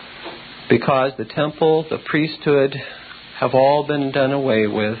 Because the temple, the priesthood have all been done away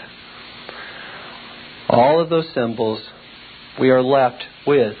with. All of those symbols, we are left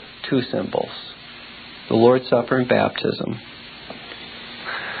with two symbols, the Lord's Supper and baptism.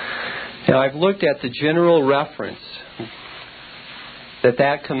 Now, I've looked at the general reference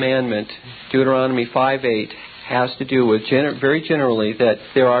that commandment, Deuteronomy 5:8, has to do with very generally that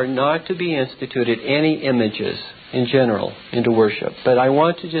there are not to be instituted any images in general into worship. But I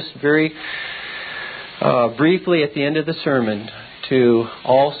want to just very briefly at the end of the sermon to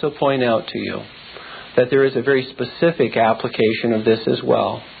also point out to you that there is a very specific application of this as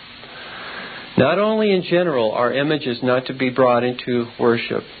well. Not only in general are images not to be brought into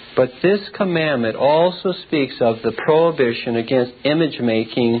worship, but this commandment also speaks of the prohibition against image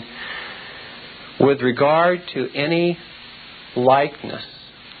making with regard to any likeness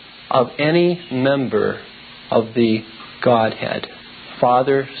of any member of the Godhead,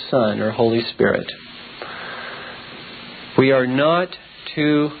 Father, Son, or Holy Spirit. We are not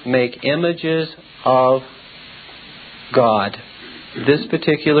to make images of God. This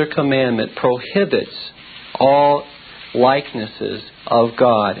particular commandment prohibits all likenesses of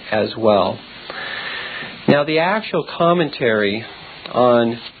God as well. Now, the actual commentary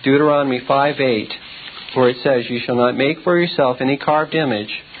on Deuteronomy 5:8, where it says, "You shall not make for yourself any carved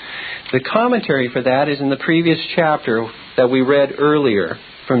image," the commentary for that is in the previous chapter that we read earlier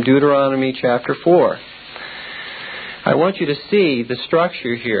from Deuteronomy chapter 4. I want you to see the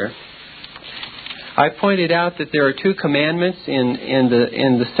structure here. I pointed out that there are two commandments in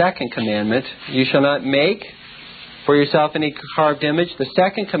the second commandment. You shall not make for yourself any carved image. The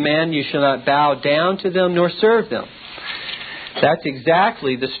second command, you shall not bow down to them nor serve them. That's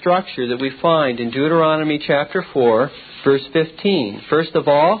exactly the structure that we find in Deuteronomy chapter 4, verse 15. First of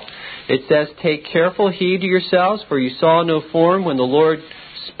all, it says, "Take careful heed to yourselves, for you saw no form when the Lord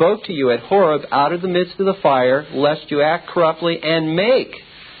spoke to you at Horeb out of the midst of the fire, lest you act corruptly and make."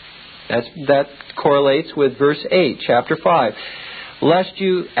 That correlates with verse 8, chapter 5. "Lest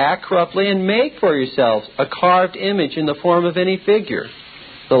you act corruptly and make for yourselves a carved image in the form of any figure,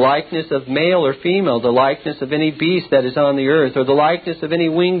 the likeness of male or female, the likeness of any beast that is on the earth, or the likeness of any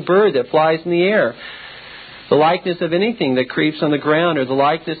winged bird that flies in the air, the likeness of anything that creeps on the ground, or the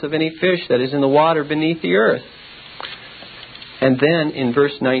likeness of any fish that is in the water beneath the earth." And then in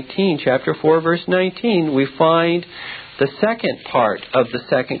verse 19, chapter 4, verse 19, we find the second part of the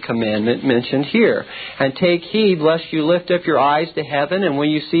second commandment mentioned here. And take heed lest you lift up your eyes to heaven, and when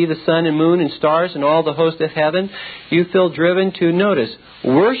you see the sun and moon and stars and all the host of heaven, you feel driven to, notice,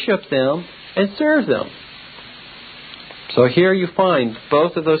 worship them and serve them. So here you find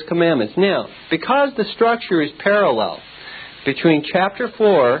both of those commandments. Now, because the structure is parallel between chapter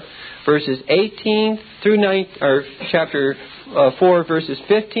 4, verses 18 through 19, or chapter 4, verses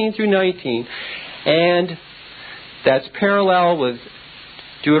 15 through 19, and that's parallel with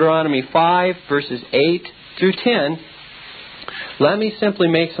Deuteronomy 5, verses 8 through 10, let me simply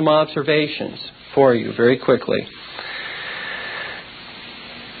make some observations for you very quickly.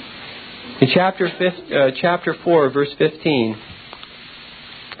 In chapter 4, verse 15,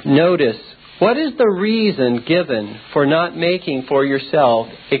 notice, what is the reason given for not making for yourself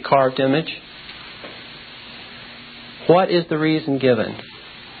a carved image? What is the reason given?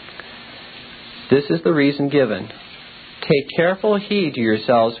 This is the reason given. Take careful heed to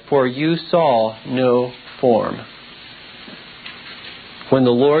yourselves, for you saw no form when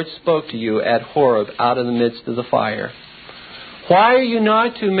the Lord spoke to you at Horeb out of the midst of the fire. Why are you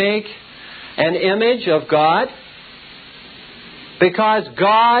not to make an image of God? Because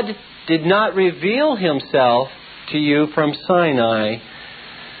God did not reveal Himself to you from Sinai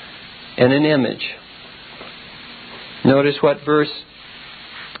in an image. Notice what verse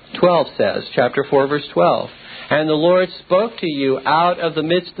 12 says, chapter 4, verse 12. And the Lord spoke to you out of the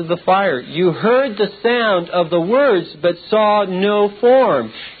midst of the fire. You heard the sound of the words, but saw no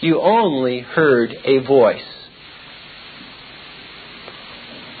form. You only heard a voice.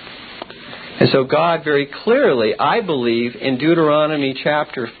 And so God very clearly, I believe, in Deuteronomy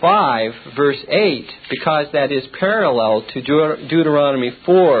chapter 5, verse 8, because that is parallel to Deuteronomy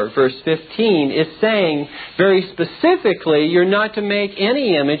 4, verse 15, is saying very specifically, you're not to make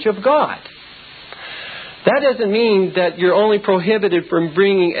any image of God. That doesn't mean that you're only prohibited from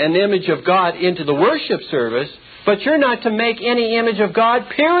bringing an image of God into the worship service, but you're not to make any image of God,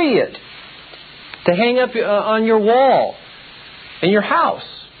 period. To hang up on your wall in your house.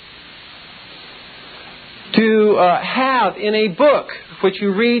 To have in a book which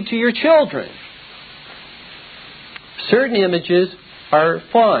you read to your children. Certain images are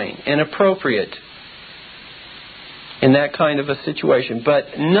fine and appropriate in that kind of a situation, but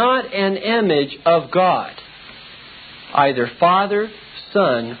not an image of God, either Father,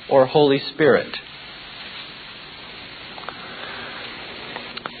 Son, or Holy Spirit.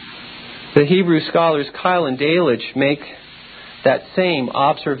 The Hebrew scholars Keil and Delitzsch make that same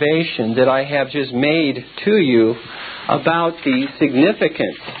observation that I have just made to you about the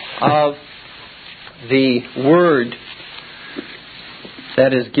significance of the word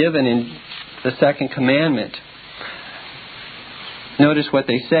that is given in the second commandment. Notice what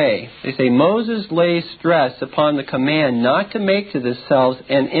they say. They say, Moses lays stress upon the command not to make to themselves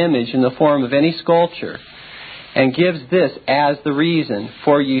an image in the form of any sculpture, and gives this as the reason.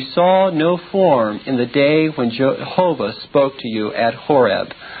 For you saw no form in the day when Jehovah spoke to you at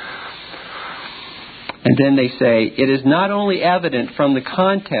Horeb. And then they say, it is not only evident from the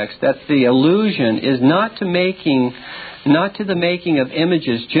context that the allusion is not to the making of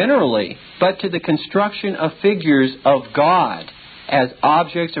images generally, but to the construction of figures of God as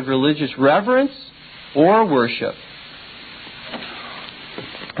objects of religious reverence or worship.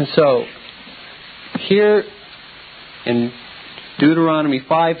 And so, here in Deuteronomy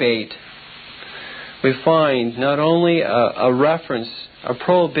 5:8, we find not only a reference, a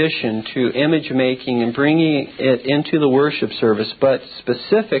prohibition to image making and bringing it into the worship service, but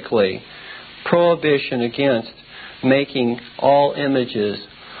specifically prohibition against making all images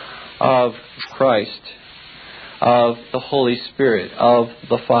of Christ, of the Holy Spirit, of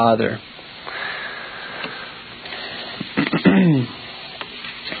the Father.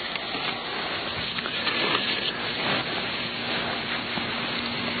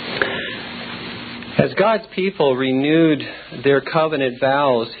 As God's people renewed their covenant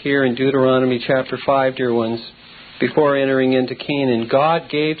vows here in Deuteronomy chapter 5, dear ones, before entering into Canaan, God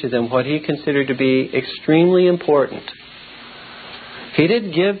gave to them what He considered to be extremely important. He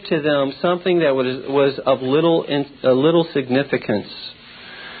didn't give to them something that was of little significance.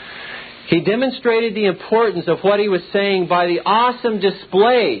 He demonstrated the importance of what He was saying by the awesome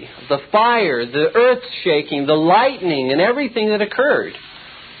display, the fire, the earth shaking, the lightning, and everything that occurred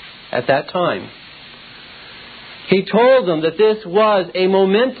at that time. He told them that this was a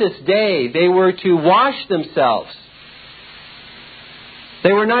momentous day. They were to wash themselves.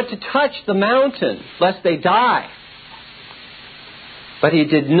 They were not to touch the mountain, lest they die. But He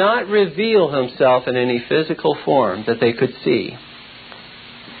did not reveal Himself in any physical form that they could see.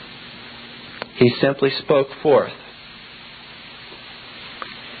 He simply spoke forth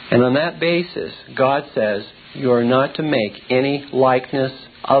And on that basis, God says, you are not to make any likeness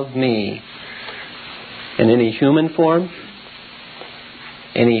of me in any human form,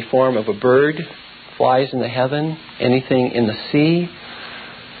 any form of a bird, flies in the heaven, anything in the sea,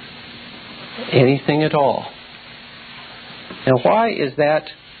 anything at all. Now, why is that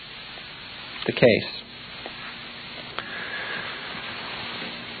the case?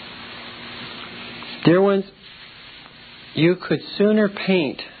 Dear ones, you could sooner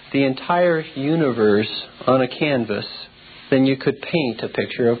paint the entire universe on a canvas than you could paint a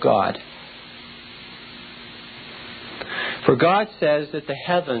picture of God. For God says that the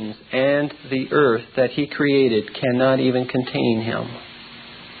heavens and the earth that He created cannot even contain Him.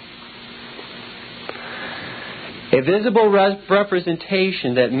 A visible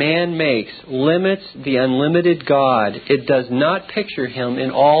representation that man makes limits the unlimited God. It does not picture Him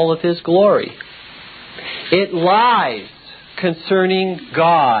in all of His glory. It lies concerning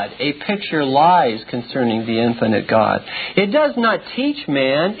God. A picture lies concerning the infinite God. It does not teach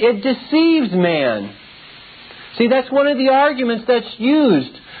man. It deceives man. See, that's one of the arguments that's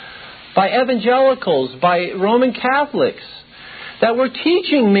used by evangelicals, by Roman Catholics, that we're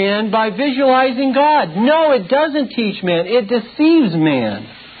teaching man by visualizing God. No, it doesn't teach man. It deceives man.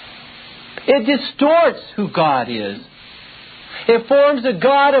 It distorts who God is. It forms a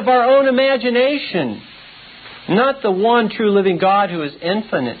God of our own imagination, not the one true living God who is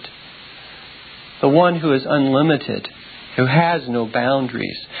infinite, the one who is unlimited, who has no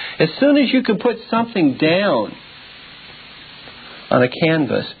boundaries. As soon as you can put something down on a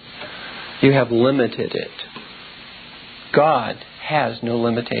canvas, you have limited it. God has no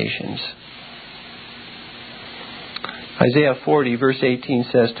limitations. Isaiah 40 verse 18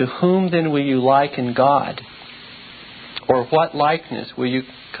 says, "To whom then will you liken God? Or what likeness will you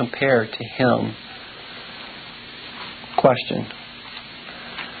compare to Him?" Question.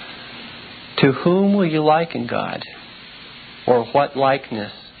 To whom will you liken God? Or what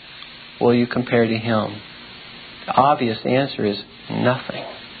likeness will you compare to Him? The obvious answer is nothing.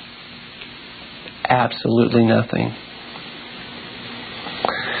 Absolutely nothing.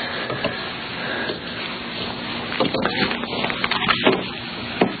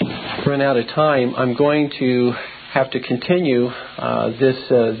 Run out of time. I'm going to have to continue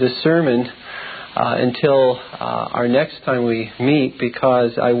this sermon until our next time we meet,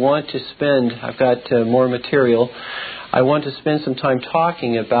 because I want to spend, I've got more material, I want to spend some time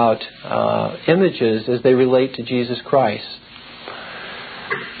talking about images as they relate to Jesus Christ.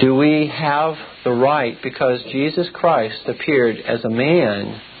 Do we have the right, because Jesus Christ appeared as a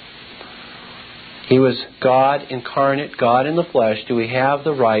man, He was God incarnate, God in the flesh, do we have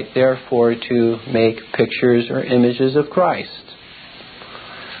the right, therefore, to make pictures or images of Christ?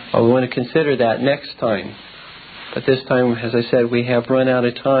 Well, we want to consider that next time. But this time, as I said, we have run out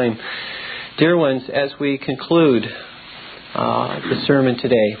of time. Dear ones, as we conclude the sermon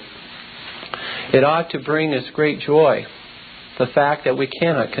today, it ought to bring us great joy, the fact that we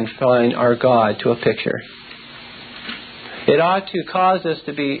cannot confine our God to a picture. It ought to cause us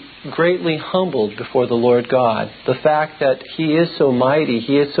to be greatly humbled before the Lord God, the fact that He is so mighty,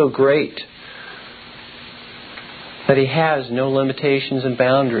 He is so great, that He has no limitations and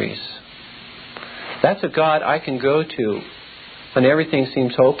boundaries. That's a God I can go to when everything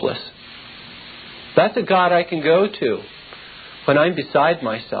seems hopeless. That's a God I can go to when I'm beside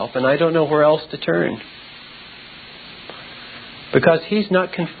myself and I don't know where else to turn. Because He's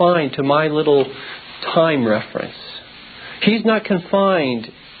not confined to my little time reference. He's not confined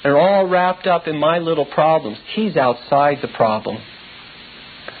and all wrapped up in my little problems. He's outside the problem.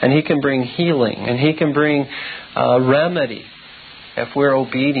 And He can bring healing, and He can bring remedy if we're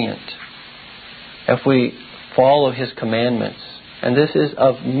obedient, if we follow His commandments. And this is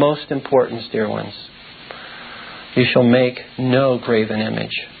of most importance, dear ones. You shall make no graven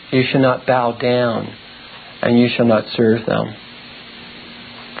image. You shall not bow down, and you shall not serve them.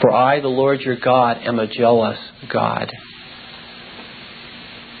 For I, the Lord your God, am a jealous God,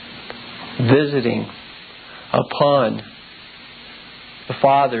 visiting upon the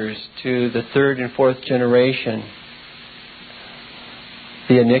fathers to the third and fourth generation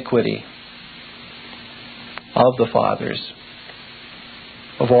the iniquity of the fathers,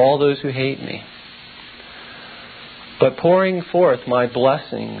 of all those who hate me, but pouring forth my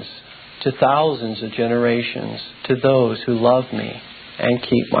blessings to thousands of generations, to those who love me and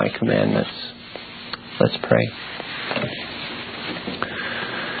keep my commandments. Let's pray.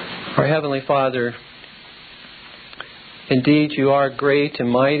 Our Heavenly Father, indeed You are great and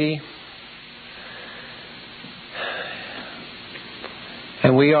mighty,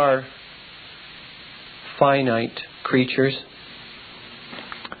 and we are finite creatures.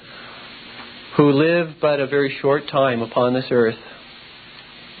 who live but a very short time upon this earth,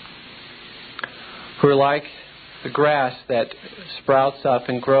 who are like the grass that sprouts up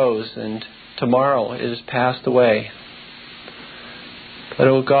and grows and tomorrow is passed away. But,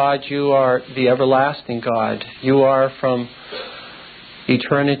 O God, you are the everlasting God. You are from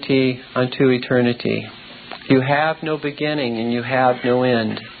eternity unto eternity. You have no beginning and you have no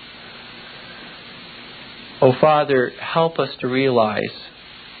end. O Father, help us to realize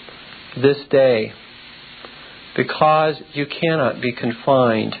this day, because you cannot be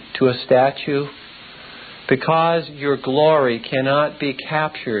confined to a statue, because your glory cannot be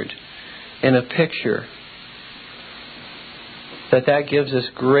captured in a picture, that gives us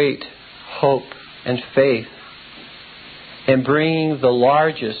great hope and faith in bringing the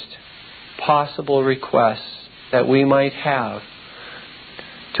largest possible requests that we might have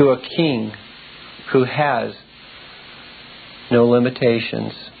to a King who has no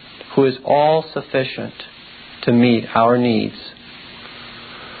limitations, who is all sufficient to meet our needs.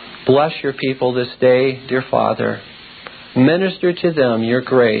 Bless your people this day, dear Father. Minister to them your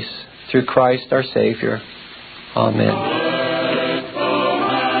grace through Christ our Savior. Amen.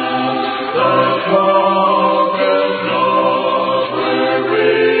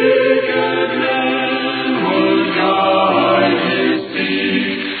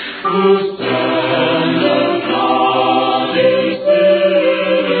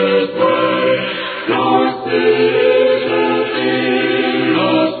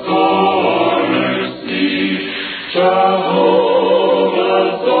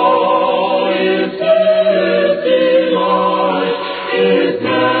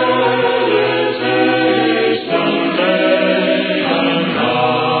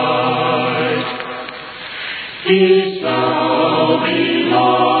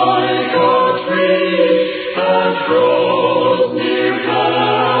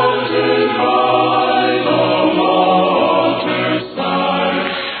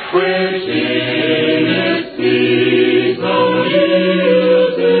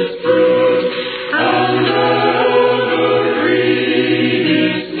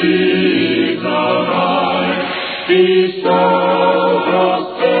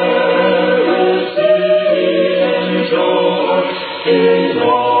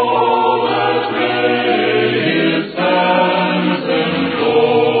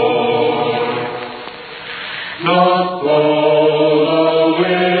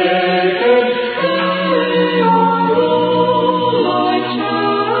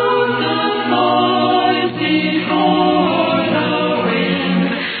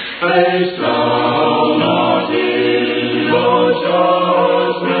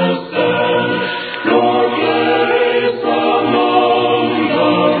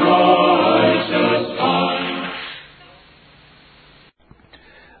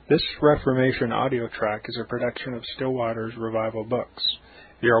 This Reformation audio track is a production of Still Waters Revival Books.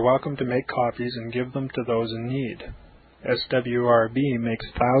 You are welcome to make copies and give them to those in need. SWRB makes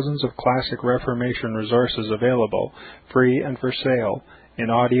thousands of classic Reformation resources available, free and for sale, in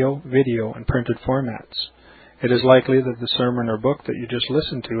audio, video, and printed formats. It is likely that the sermon or book that you just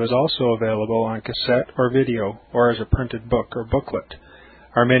listened to is also available on cassette or video, or as a printed book or booklet.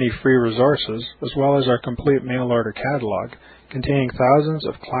 Our many free resources, as well as our complete mail-order catalog, containing thousands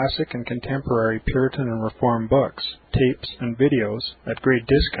of classic and contemporary Puritan and Reformed books, tapes, and videos at great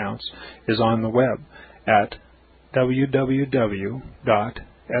discounts, is on the web at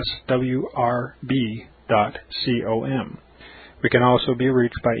www.swrb.com. We can also be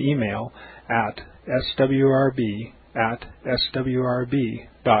reached by email at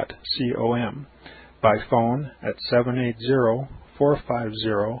swrb@swrb.com, by phone at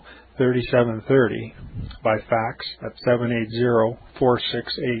 780-450-3730, by fax at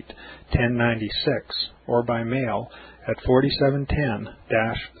 780-468-1096, or by mail at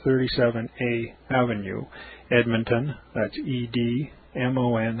 4710-37A Avenue, Edmonton, that's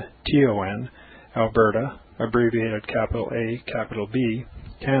Edmonton, Alberta, abbreviated capital A, capital B,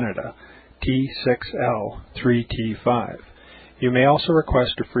 Canada, T6L3T5. You may also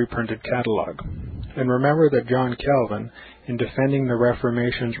request a free printed catalog. And remember that John Calvin, in defending the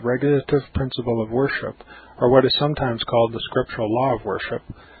Reformation's regulative principle of worship, or what is sometimes called the scriptural law of worship,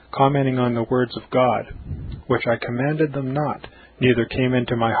 commenting on the words of God, which I commanded them not, neither came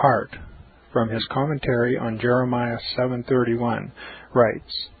into my heart, from his commentary on Jeremiah 7:31,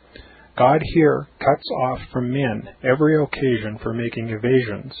 writes, God here cuts off from men every occasion for making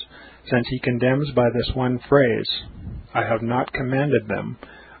evasions, since he condemns by this one phrase, I have not commanded them,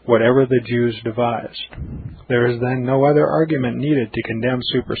 whatever the Jews devised. There is then no other argument needed to condemn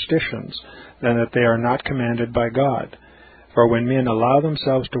superstitions than that they are not commanded by God. For when men allow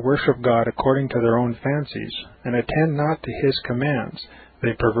themselves to worship God according to their own fancies, and attend not to His commands,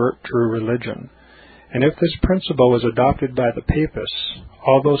 they pervert true religion. And if this principle was adopted by the Papists,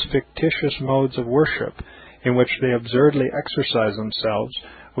 all those fictitious modes of worship in which they absurdly exercise themselves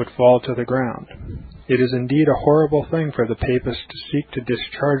would fall to the ground. It is indeed a horrible thing for the Papists to seek to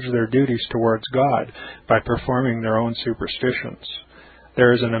discharge their duties towards God by performing their own superstitions.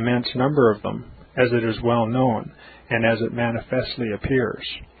 There is an immense number of them, as it is well known, and as it manifestly appears.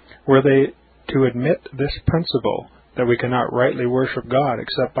 Were they to admit this principle, that we cannot rightly worship God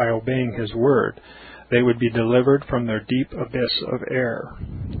except by obeying His word, they would be delivered from their deep abyss of error.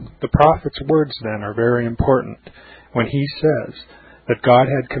 The prophet's words, then, are very important, when he says that God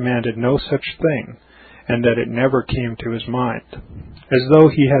had commanded no such thing, and that it never came to his mind, as though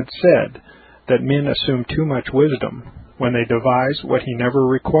he had said that men assume too much wisdom when they devise what he never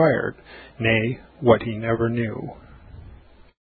required, nay, what he never knew.